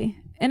 Exactly.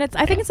 And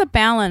I think it's a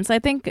balance. I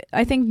think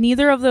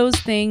neither of those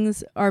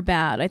things are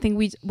bad. I think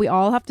we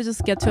all have to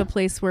just get to a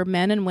place where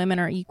men and women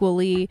are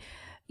equally,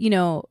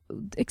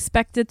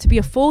 expected to be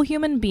a full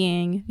human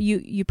being.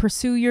 You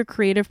pursue your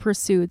creative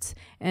pursuits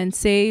and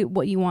say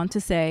what you want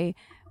to say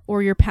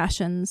or your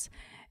passions.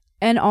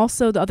 And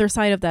also the other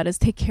side of that is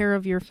take care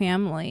of your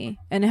family.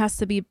 And it has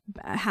to be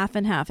half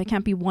and half. It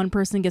can't be one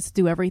person gets to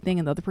do everything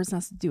and the other person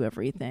has to do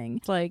everything.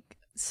 It's like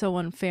so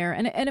unfair,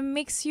 and it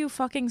makes you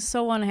fucking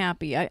so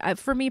unhappy. I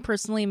for me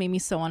personally, it made me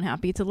so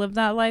unhappy to live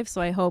that life.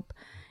 So I hope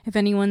if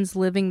anyone's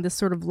living this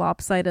sort of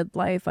lopsided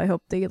life, I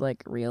hope they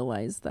like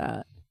realize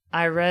that.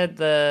 I read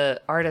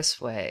The Artist's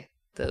Way,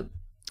 the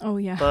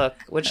book,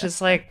 which is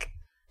like,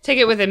 take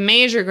it with a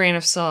major grain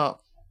of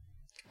salt.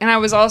 And I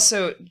was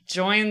also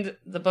joined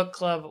the book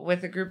club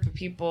with a group of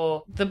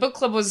people. The book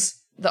club was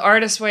The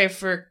Artist's Way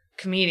for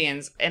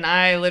comedians, and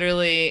I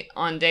literally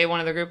on day one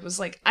of the group was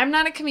like, I'm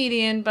not a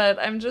comedian, but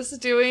I'm just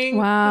doing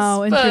this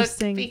book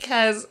interesting,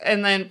 because,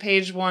 and then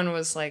page one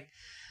was like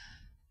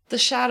the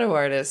shadow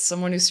artist,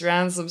 someone who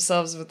surrounds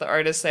themselves with the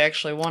artists they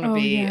actually want to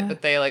be,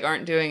 but they like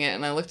aren't doing it.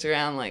 And I looked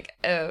around like,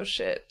 oh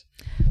shit.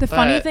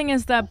 Funny thing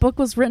is that book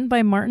was written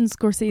by Martin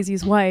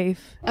Scorsese's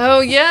wife.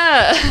 Oh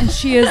yeah. And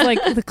she is like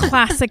the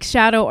classic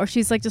shadow, or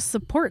she's like just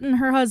supporting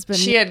her husband.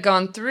 She had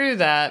gone through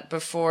that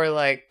before,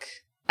 like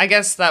I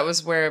guess that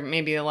was where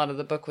maybe a lot of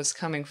the book was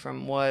coming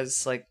from,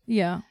 was like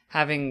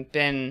having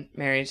been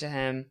married to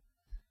him.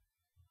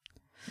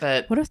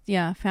 But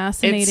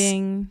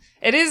fascinating.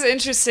 It is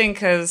interesting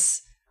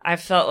because I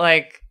felt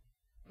like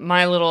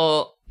my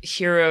little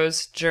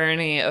hero's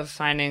journey of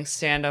finding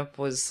stand-up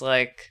was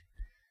like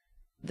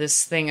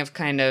this thing of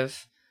kind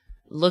of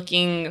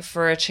looking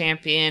for a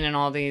champion and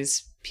all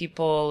these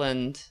people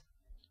and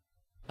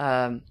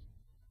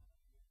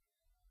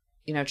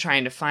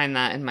trying to find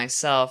that in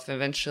myself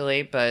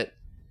eventually, but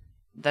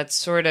that's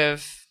sort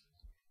of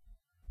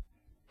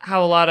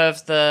how a lot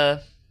of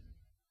the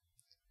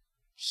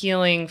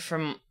healing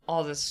from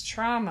all this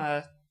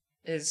trauma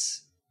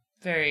is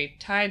very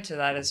tied to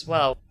that as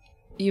well.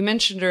 You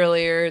mentioned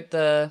earlier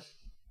the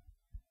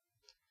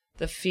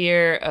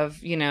fear of,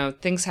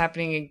 things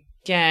happening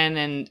again,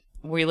 and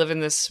we live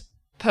in this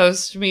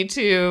post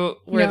MeToo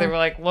where they were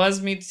like, was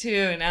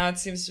MeToo, and now it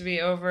seems to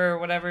be over or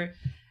whatever.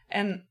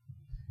 And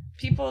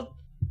people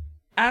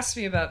ask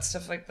me about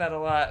stuff like that a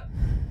lot.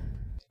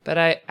 But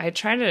I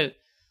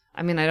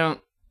don't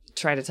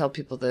try to tell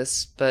people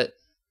this, but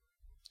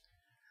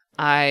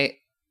I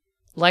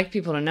like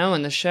people to know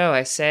in the show,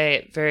 I say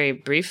it very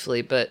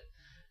briefly, but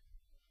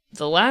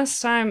the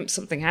last time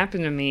something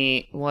happened to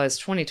me was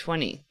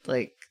 2020.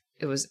 Like,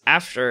 it was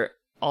after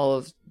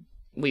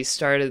we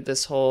started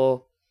this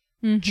whole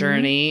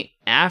journey,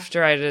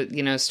 after I,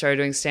 started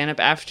doing stand-up,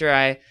 after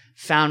I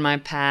found my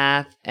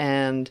path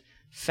and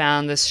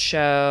found this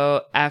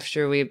show,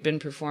 after we've been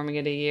performing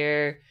it a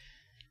year.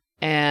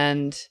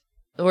 And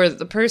or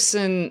the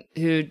person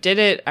who did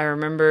it, I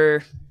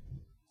remember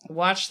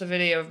watched the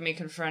video of me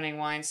confronting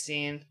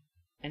Weinstein,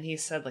 and he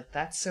said, like,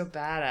 that's so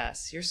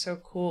badass, you're so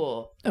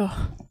cool.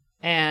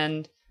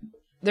 And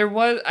there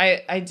was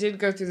I did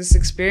go through this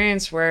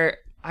experience where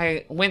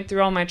I went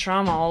through all my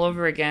trauma all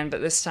over again,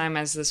 but this time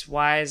as this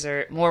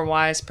more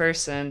wise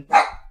person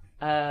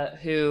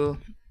who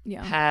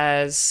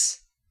has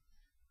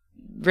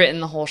written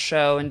the whole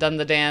show and done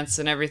the dance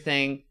and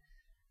everything.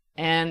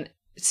 And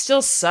it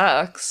still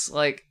sucks.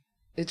 Like,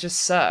 it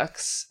just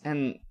sucks.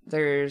 And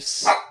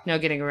there's no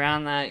getting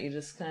around that. You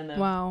just kind of...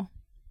 Wow.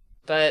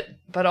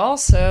 But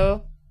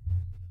also,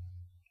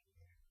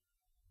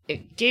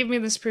 it gave me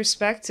this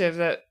perspective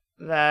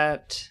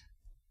that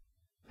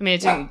I mean,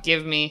 it didn't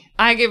give me...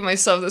 I gave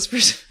myself this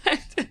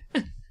perspective.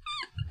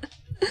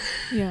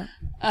 Yeah.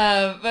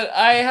 But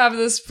I have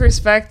this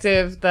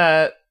perspective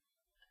that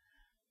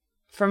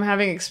from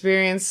having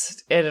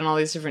experienced it in all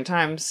these different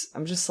times,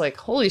 I'm just like,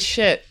 holy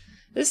shit,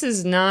 this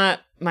is not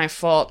my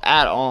fault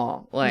at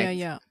all. Like,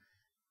 yeah.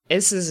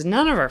 This is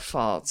none of our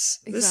faults.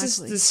 Exactly. This is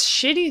this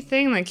shitty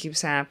thing that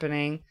keeps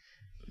happening.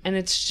 And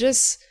it's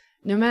just,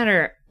 no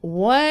matter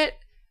what.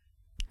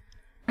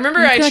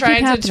 Remember, I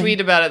tried to tweet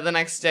about it the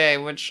next day,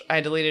 which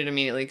I deleted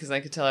immediately because I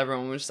could tell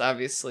everyone was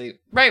obviously,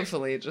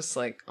 rightfully, just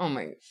like, oh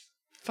my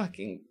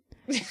fucking.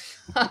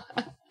 But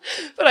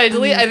I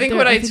think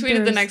what I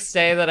tweeted the next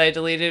day that I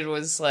deleted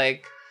was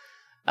like,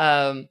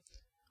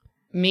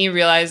 me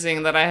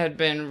realizing that I had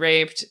been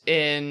raped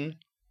in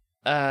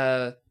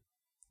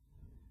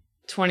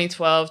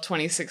 2012,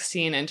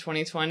 2016, and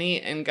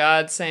 2020, and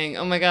God saying,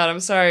 "Oh my God,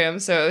 I'm sorry, I'm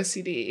so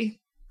OCD."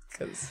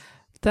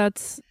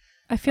 Because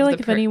I feel like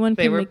if anyone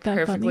can make that funny, they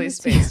were perfectly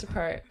spaced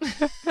apart.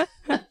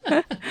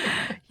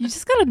 You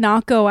just gotta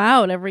not go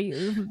out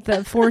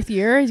the fourth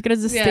year. He's gonna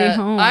just stay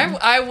home.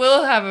 I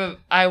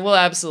will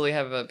absolutely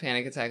have a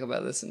panic attack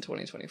about this in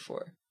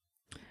 2024.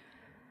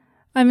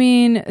 I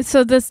mean,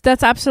 so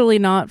that's absolutely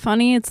not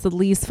funny. It's the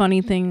least funny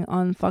thing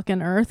on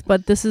fucking earth.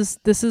 But this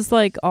is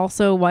like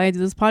also why I do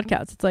this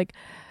podcast. It's like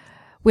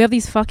we have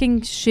these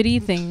fucking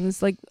shitty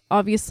things. Like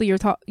obviously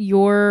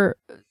your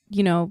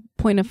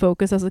point of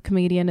focus as a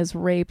comedian is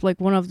rape, like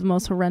one of the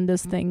most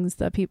horrendous things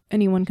that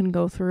anyone can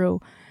go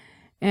through.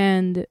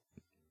 And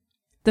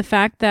the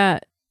fact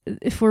that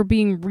if we're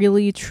being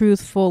really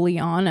truthfully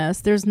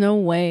honest, there's no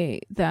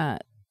way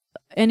that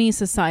any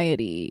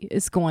society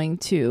is going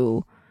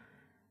to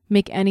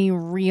make any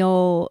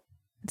real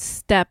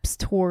steps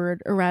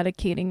toward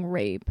eradicating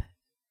rape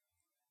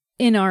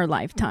in our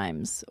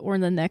lifetimes or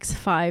in the next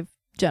 5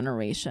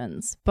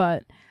 generations.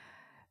 But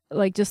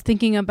like just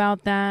thinking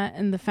about that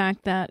and the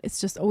fact that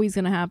it's just always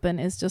going to happen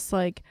is just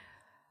like,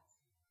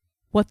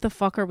 what the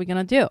fuck are we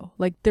going to do?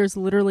 Like there's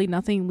literally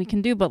nothing we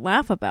can do but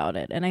laugh about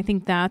it. And I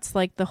think that's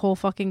like the whole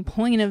fucking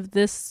point of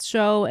this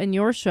show and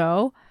your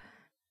show.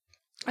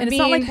 And it's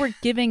not like we're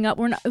giving up.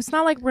 It's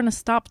not like we're going to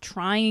stop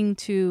trying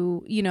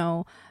to,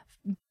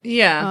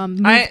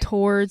 move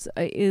towards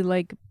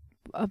a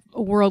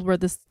world where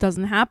this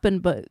doesn't happen.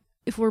 But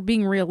if we're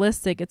being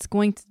realistic, it's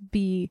going to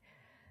be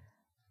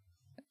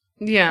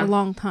a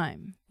long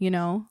time,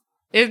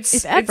 It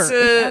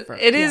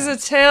is a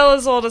tale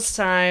as old as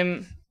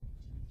time.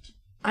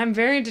 I'm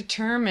very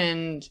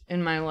determined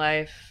in my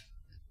life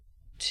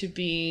to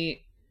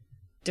be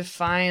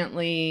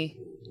defiantly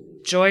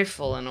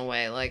joyful in a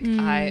way. Like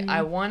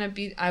I want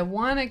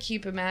to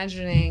keep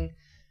imagining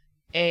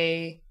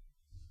a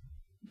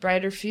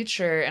brighter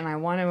future, and I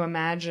want to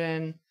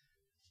imagine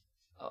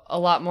a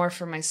lot more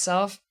for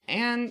myself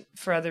and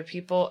for other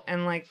people.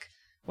 And like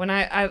when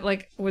I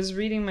was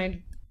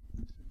reading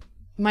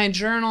my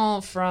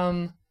journal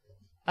from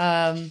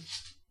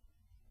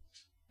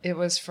it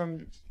was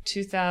from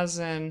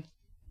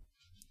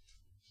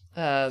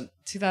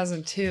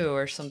 2002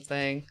 or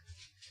something,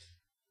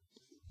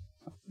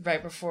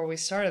 right before we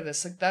started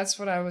this. Like that's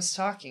what I was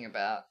talking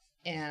about,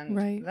 and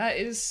that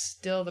is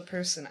still the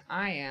person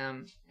I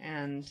am.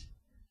 And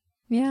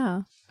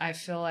I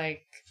feel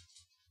like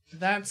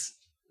that's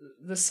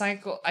the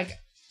cycle.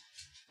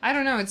 I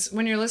don't know. It's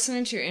when you're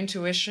listening to your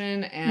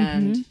intuition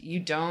and you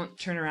don't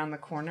turn around the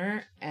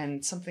corner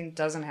and something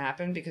doesn't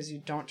happen because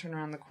you don't turn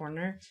around the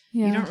corner.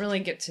 Yeah. You don't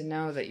really get to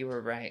know that you were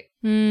right.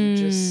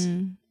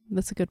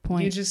 That's a good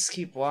point. You just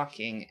keep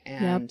walking,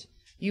 and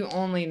you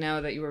only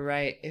know that you were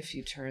right if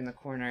you turn the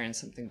corner and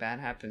something bad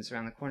happens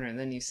around the corner. And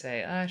then you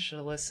say, I should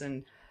have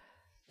listened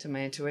to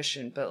my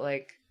intuition. But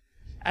like,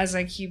 as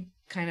I keep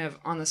kind of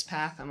on this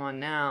path I'm on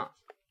now,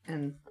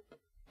 and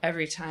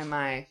every time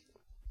I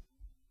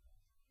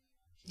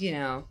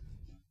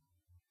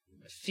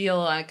feel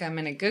like I'm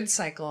in a good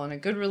cycle and a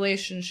good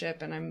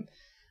relationship, and I'm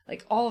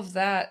like all of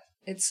that,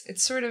 it's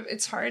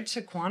hard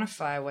to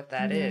quantify what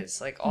that is.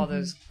 Like all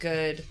the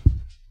good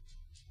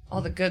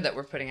that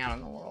we're putting out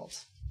in the world.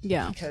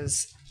 Yeah.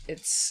 Because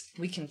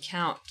we can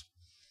count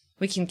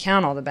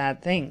all the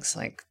bad things.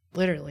 Like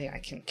literally I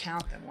can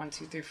count them 1,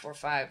 2, 3, 4,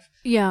 5.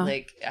 Yeah.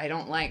 Like I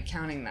don't like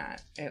counting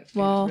that.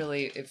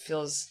 It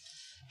feels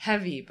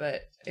heavy,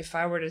 but if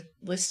I were to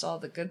list all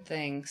the good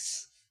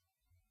things,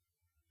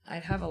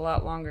 I'd have a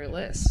lot longer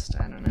list.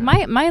 I don't know.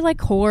 My like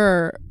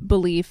core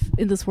belief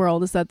in this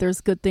world is that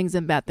there's good things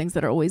and bad things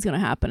that are always going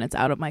to happen. It's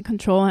out of my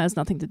control. It has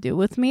nothing to do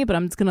with me, but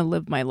I'm just going to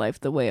live my life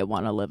the way I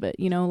want to live it,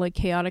 like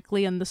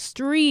chaotically in the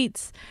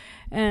streets.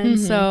 And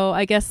so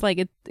I guess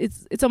like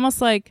it's almost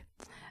like,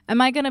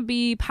 am I going to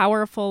be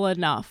powerful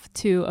enough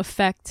to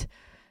affect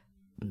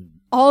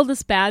all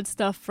this bad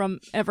stuff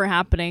from ever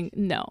happening?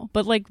 No.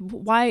 But like,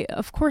 why?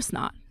 Of course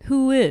not.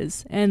 Who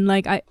is? And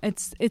like,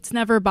 it's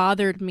never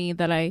bothered me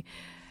that I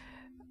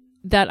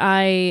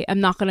am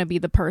not going to be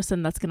the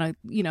person that's going to,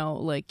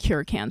 like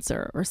cure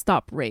cancer or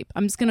stop rape.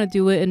 I'm just going to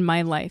do it in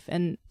my life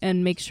and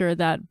make sure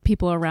that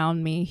people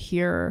around me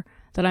hear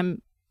that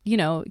I'm,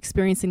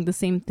 experiencing the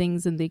same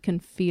things and they can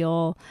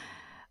feel,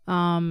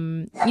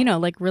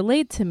 like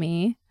relate to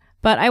me.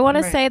 But I want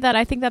to say that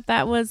I think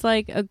that was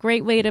like a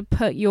great way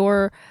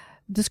to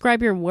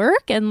describe your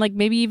work and like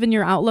maybe even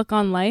your outlook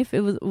on life.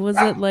 Was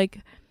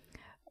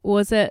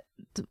it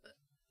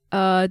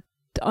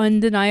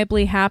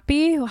undeniably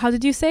happy. How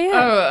did you say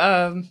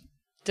it?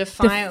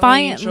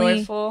 Defiantly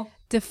joyful.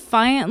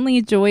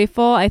 Defiantly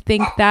joyful. I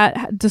think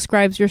that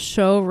describes your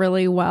show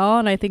really well,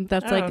 and I think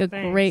that's like a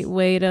great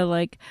way to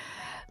like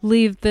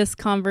leave this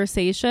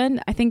conversation.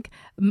 I think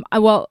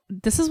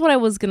this is what I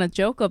was gonna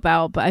joke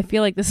about, but I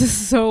feel like this is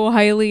so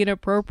highly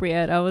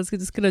inappropriate. I was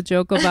just gonna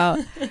joke about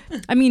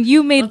I mean,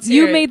 you made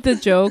the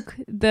joke.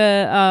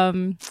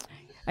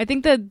 I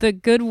think that the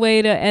good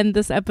way to end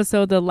this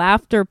episode, the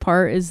laughter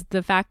part, is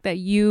the fact that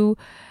you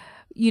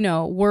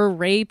were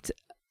raped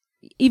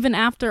even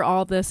after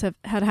all this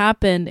had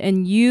happened,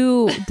 and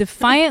you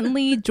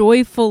defiantly,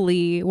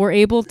 joyfully were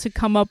able to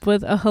come up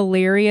with a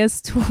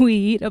hilarious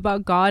tweet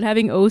about God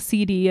having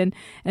OCD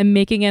and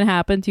making it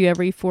happen to you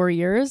every 4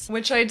 years.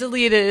 Which I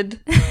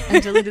deleted. I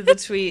deleted the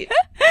tweet.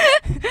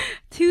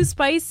 Too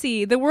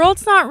spicy. The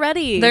world's not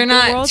ready. They're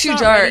not too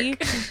dark.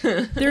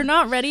 They're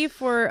not ready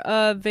for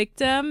a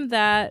victim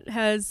that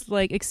has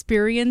like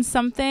experienced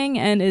something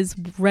and is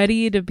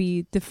ready to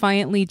be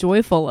defiantly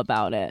joyful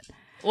about it.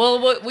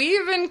 Well, we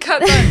even cut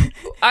that.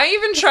 I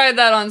even tried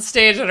that on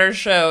stage at our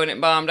show and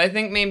it bombed. I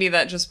think maybe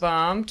that just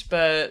bombed,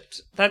 but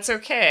that's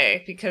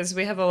okay because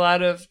we have a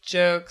lot of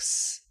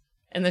jokes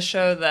in the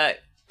show that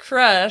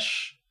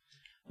crush,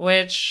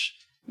 which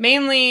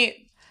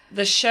mainly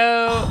the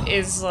show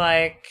is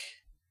like,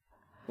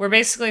 we're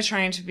basically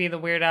trying to be the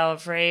Weird Al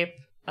of rape,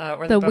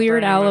 or the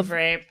Weird Al of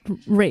rape.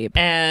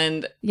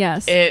 And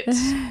yes,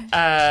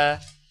 the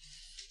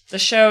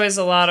show is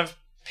a lot of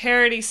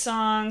parody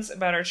songs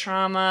about our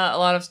trauma, a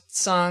lot of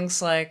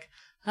songs like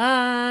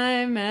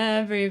I'm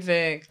every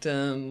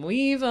victim,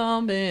 we've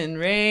all been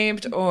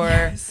raped, or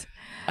yes.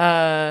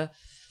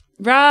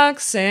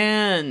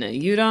 Roxanne,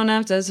 you don't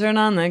have to turn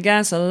on the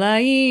gas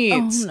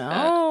lights. Oh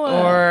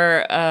no.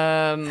 Or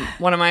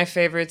one of my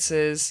favorites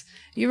is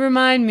you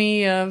remind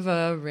me of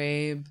a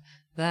rape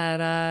that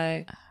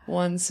I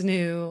once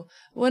knew.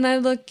 When I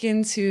look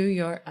into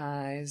your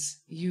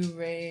eyes, you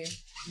rape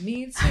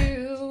me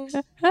too.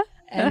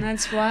 And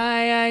that's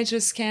why I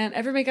just can't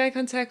ever make eye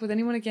contact with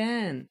anyone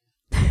again.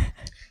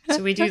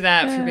 So we do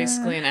that for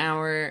basically an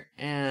hour,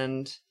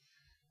 and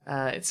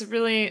it's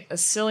a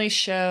silly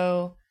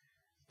show,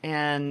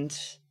 and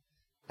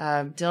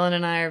Dylan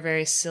and I are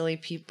very silly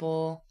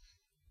people,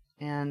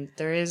 and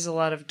there is a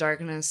lot of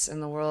darkness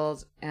in the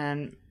world,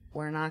 and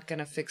we're not going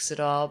to fix it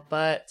all,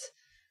 but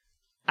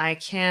I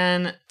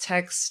can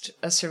text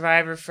a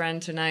survivor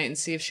friend tonight and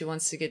see if she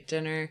wants to get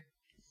dinner,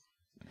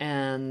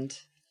 and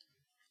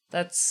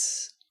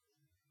that's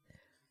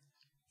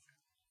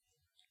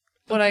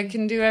what I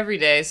can do every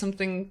day.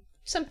 Something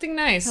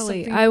nice.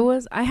 Kelly,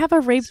 I have a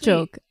rape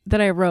joke that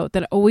I wrote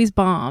that always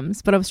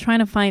bombs, but I was trying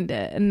to find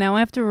it, and now I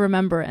have to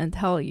remember it and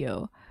tell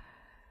you.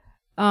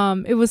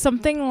 It was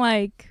something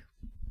like,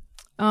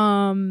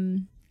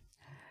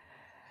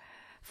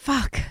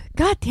 fuck,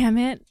 god damn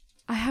it.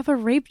 I have a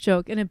rape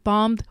joke and it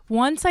bombed.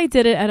 Once I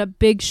did it at a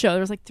big show. There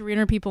was like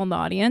 300 people in the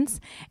audience.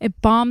 It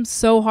bombed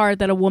so hard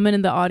that a woman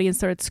in the audience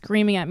started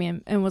screaming at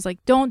me and was like,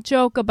 don't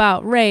joke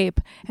about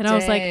rape. And I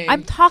was like,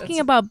 I'm talking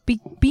about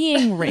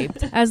being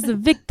raped as the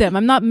victim.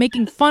 I'm not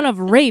making fun of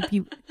rape.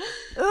 You.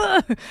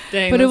 Ugh.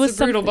 Dang, but it was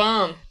a brutal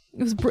bomb.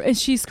 It was, and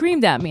she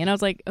screamed at me and I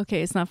was like,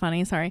 okay, it's not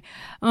funny. Sorry.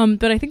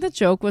 But I think the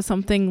joke was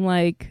something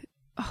like,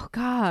 oh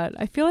God,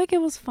 I feel like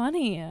it was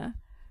funny.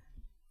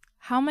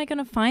 How am I going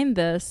to find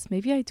this?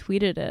 Maybe I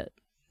tweeted it.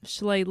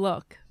 Shall I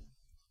look?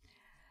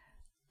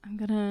 I'm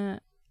going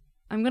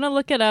to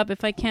look it up.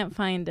 If I can't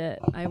find it,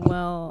 I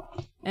will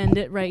end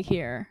it right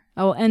here.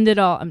 I will end it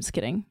all. I'm just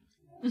kidding.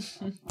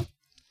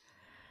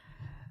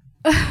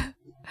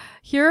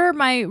 Here are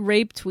my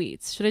rape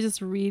tweets. Should I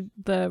just read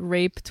the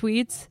rape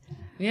tweets?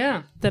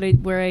 Yeah.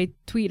 Where I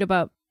tweet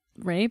about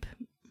rape?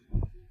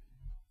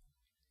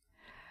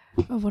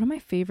 Oh, one of my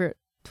favorite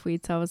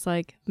tweets, I was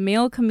like,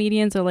 male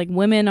comedians are like,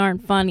 women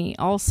aren't funny.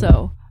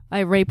 Also, I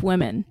rape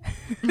women.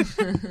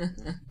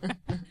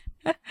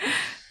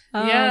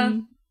 Yeah.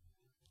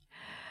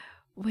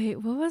 Wait,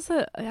 what was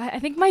it? I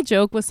think my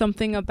joke was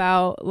something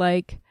about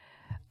like,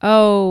 guy.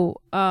 Oh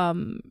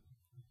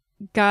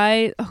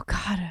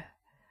God,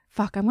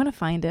 fuck. I'm gonna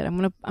find it.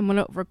 I'm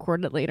gonna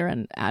record it later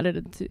and add it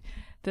into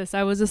this.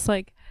 I was just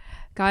like,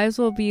 guys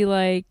will be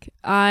like,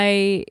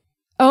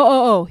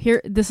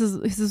 here. This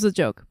is a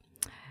joke.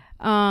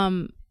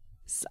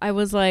 I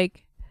was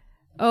like,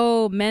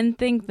 oh, men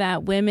think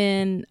that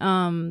women,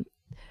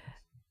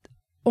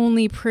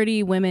 only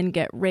pretty women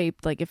get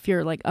raped. Like if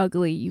you're like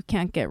ugly, you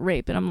can't get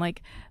raped. And I'm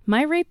like,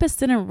 my rapist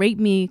didn't rape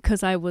me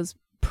because I was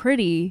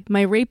pretty.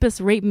 My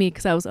rapist raped me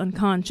because I was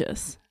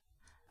unconscious.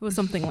 It was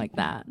something like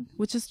that,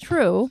 which is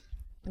true.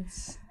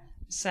 It's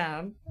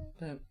sad,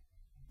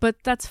 but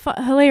that's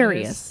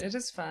hilarious. It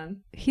is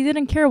fun. He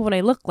didn't care what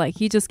I look like.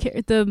 He just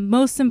cared. The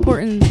most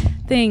important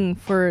thing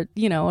for,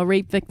 a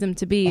rape victim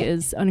to be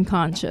is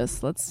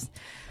unconscious.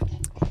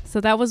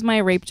 So that was my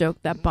rape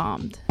joke that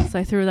bombed. So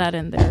I threw that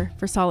in there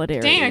for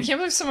solidarity. Dang, I can't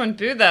believe someone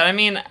booed that. I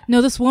mean,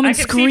 no, this woman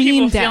screamed at me. I could see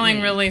people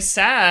feeling really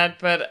sad,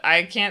 but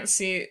I can't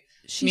see.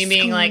 She Me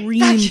being like,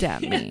 screamed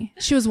at me.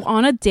 She was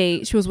on a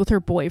date. She was with her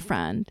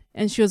boyfriend,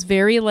 and she was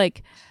very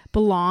like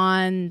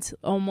blonde,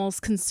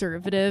 almost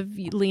conservative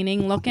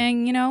leaning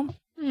looking, you know.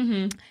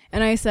 Mm-hmm.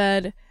 And I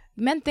said,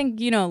 men think,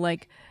 you know,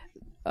 like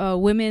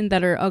women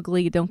that are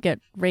ugly don't get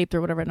raped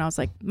or whatever. And I was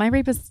like, my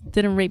rapist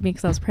didn't rape me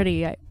because I was pretty.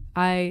 He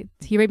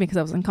raped me because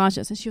I was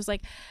unconscious. And she was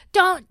like,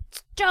 don't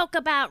joke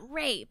about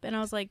rape. And I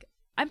was like,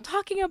 I'm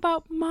talking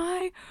about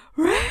my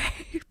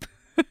rape.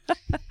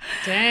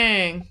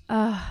 Dang.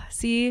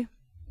 See?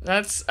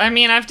 I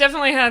mean, I've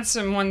definitely had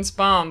some ones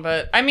bomb,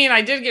 but I mean,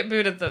 I did get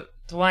booed at the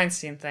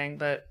Weinstein thing,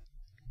 but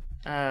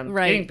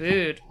getting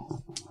booed.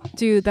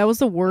 Dude, that was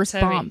the worst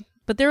bomb.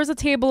 But there was a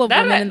table of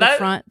women in the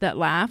front that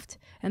laughed,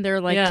 and they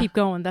were like, keep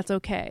going, that's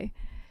okay.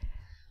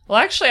 Well,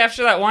 actually,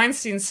 after that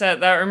Weinstein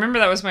set, remember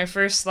that was my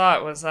first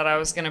thought, was that I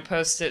was going to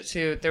post it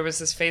to, there was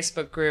this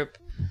Facebook group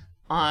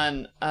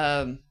on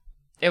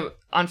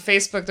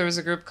Facebook, there was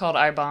a group called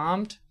I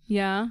Bombed.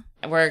 Yeah.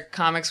 Where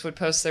comics would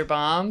post their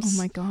bombs.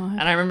 Oh my God.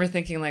 And I remember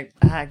thinking like,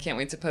 I can't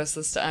wait to post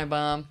this to I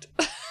Bombed.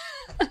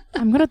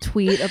 I'm going to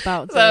tweet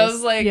about this. So I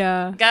was like,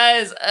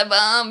 guys, I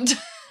bombed.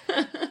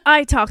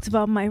 I talked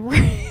about my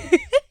rape.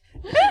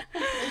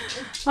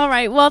 All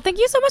right. Well, thank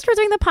you so much for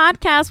doing the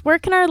podcast. Where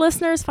can our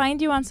listeners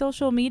find you on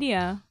social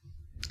media?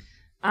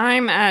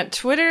 I'm at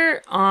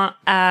Twitter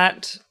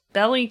at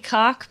Belly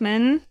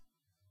Cockman.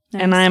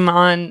 Nice. And I'm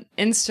on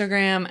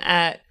Instagram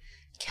at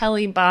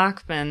Kelly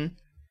Bachman.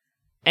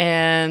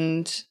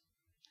 And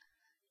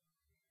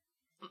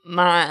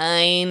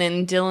mine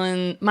and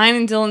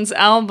Dylan's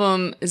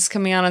album is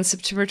coming out on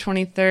September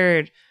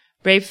 23rd.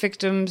 Rape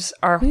victims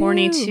are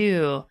horny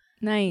too.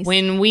 Nice.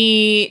 When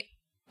we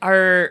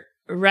are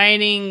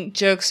writing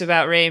jokes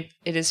about rape,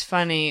 it is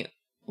funny.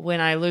 When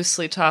I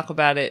loosely talk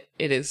about it,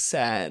 it is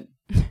sad.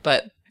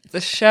 But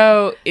the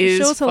show is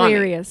the show's funny.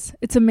 Hilarious.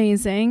 It's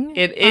amazing.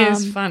 It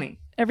is funny.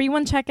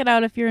 Everyone check it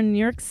out if you're in New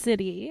York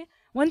City.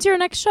 When's your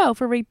next show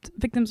for Rape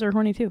Victims Are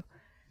Horny Too?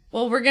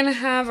 Well, we're going to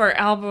have our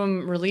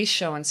album release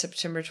show on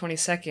September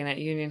 22nd at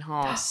Union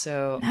Hall.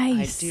 So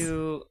nice. I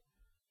do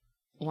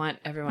want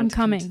everyone to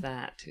come to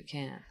that who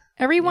can.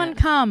 Everyone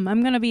come. I'm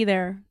going to be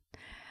there.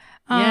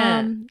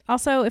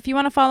 Also, if you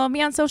want to follow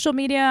me on social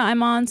media,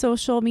 I'm on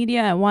social media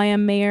at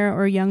YM Mayer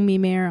or Young Me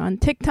Mayer on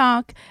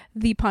TikTok.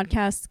 The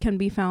podcast can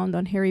be found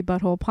on Hairy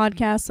Butthole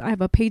Podcast. I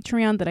have a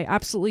Patreon that I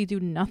absolutely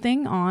do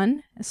nothing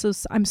on. So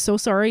I'm so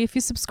sorry if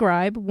you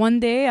subscribe. One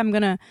day I'm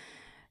going to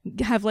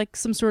have like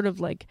some sort of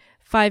like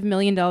 $5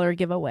 million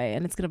giveaway,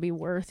 and it's going to be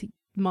worth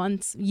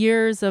months,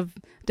 years of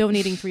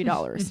donating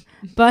 $3.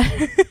 But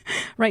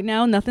right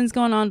now, nothing's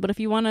going on. But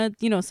if you want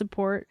to,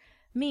 support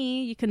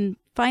me, you can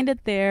find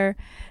it there.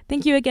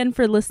 Thank you again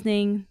for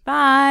listening.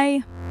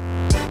 Bye.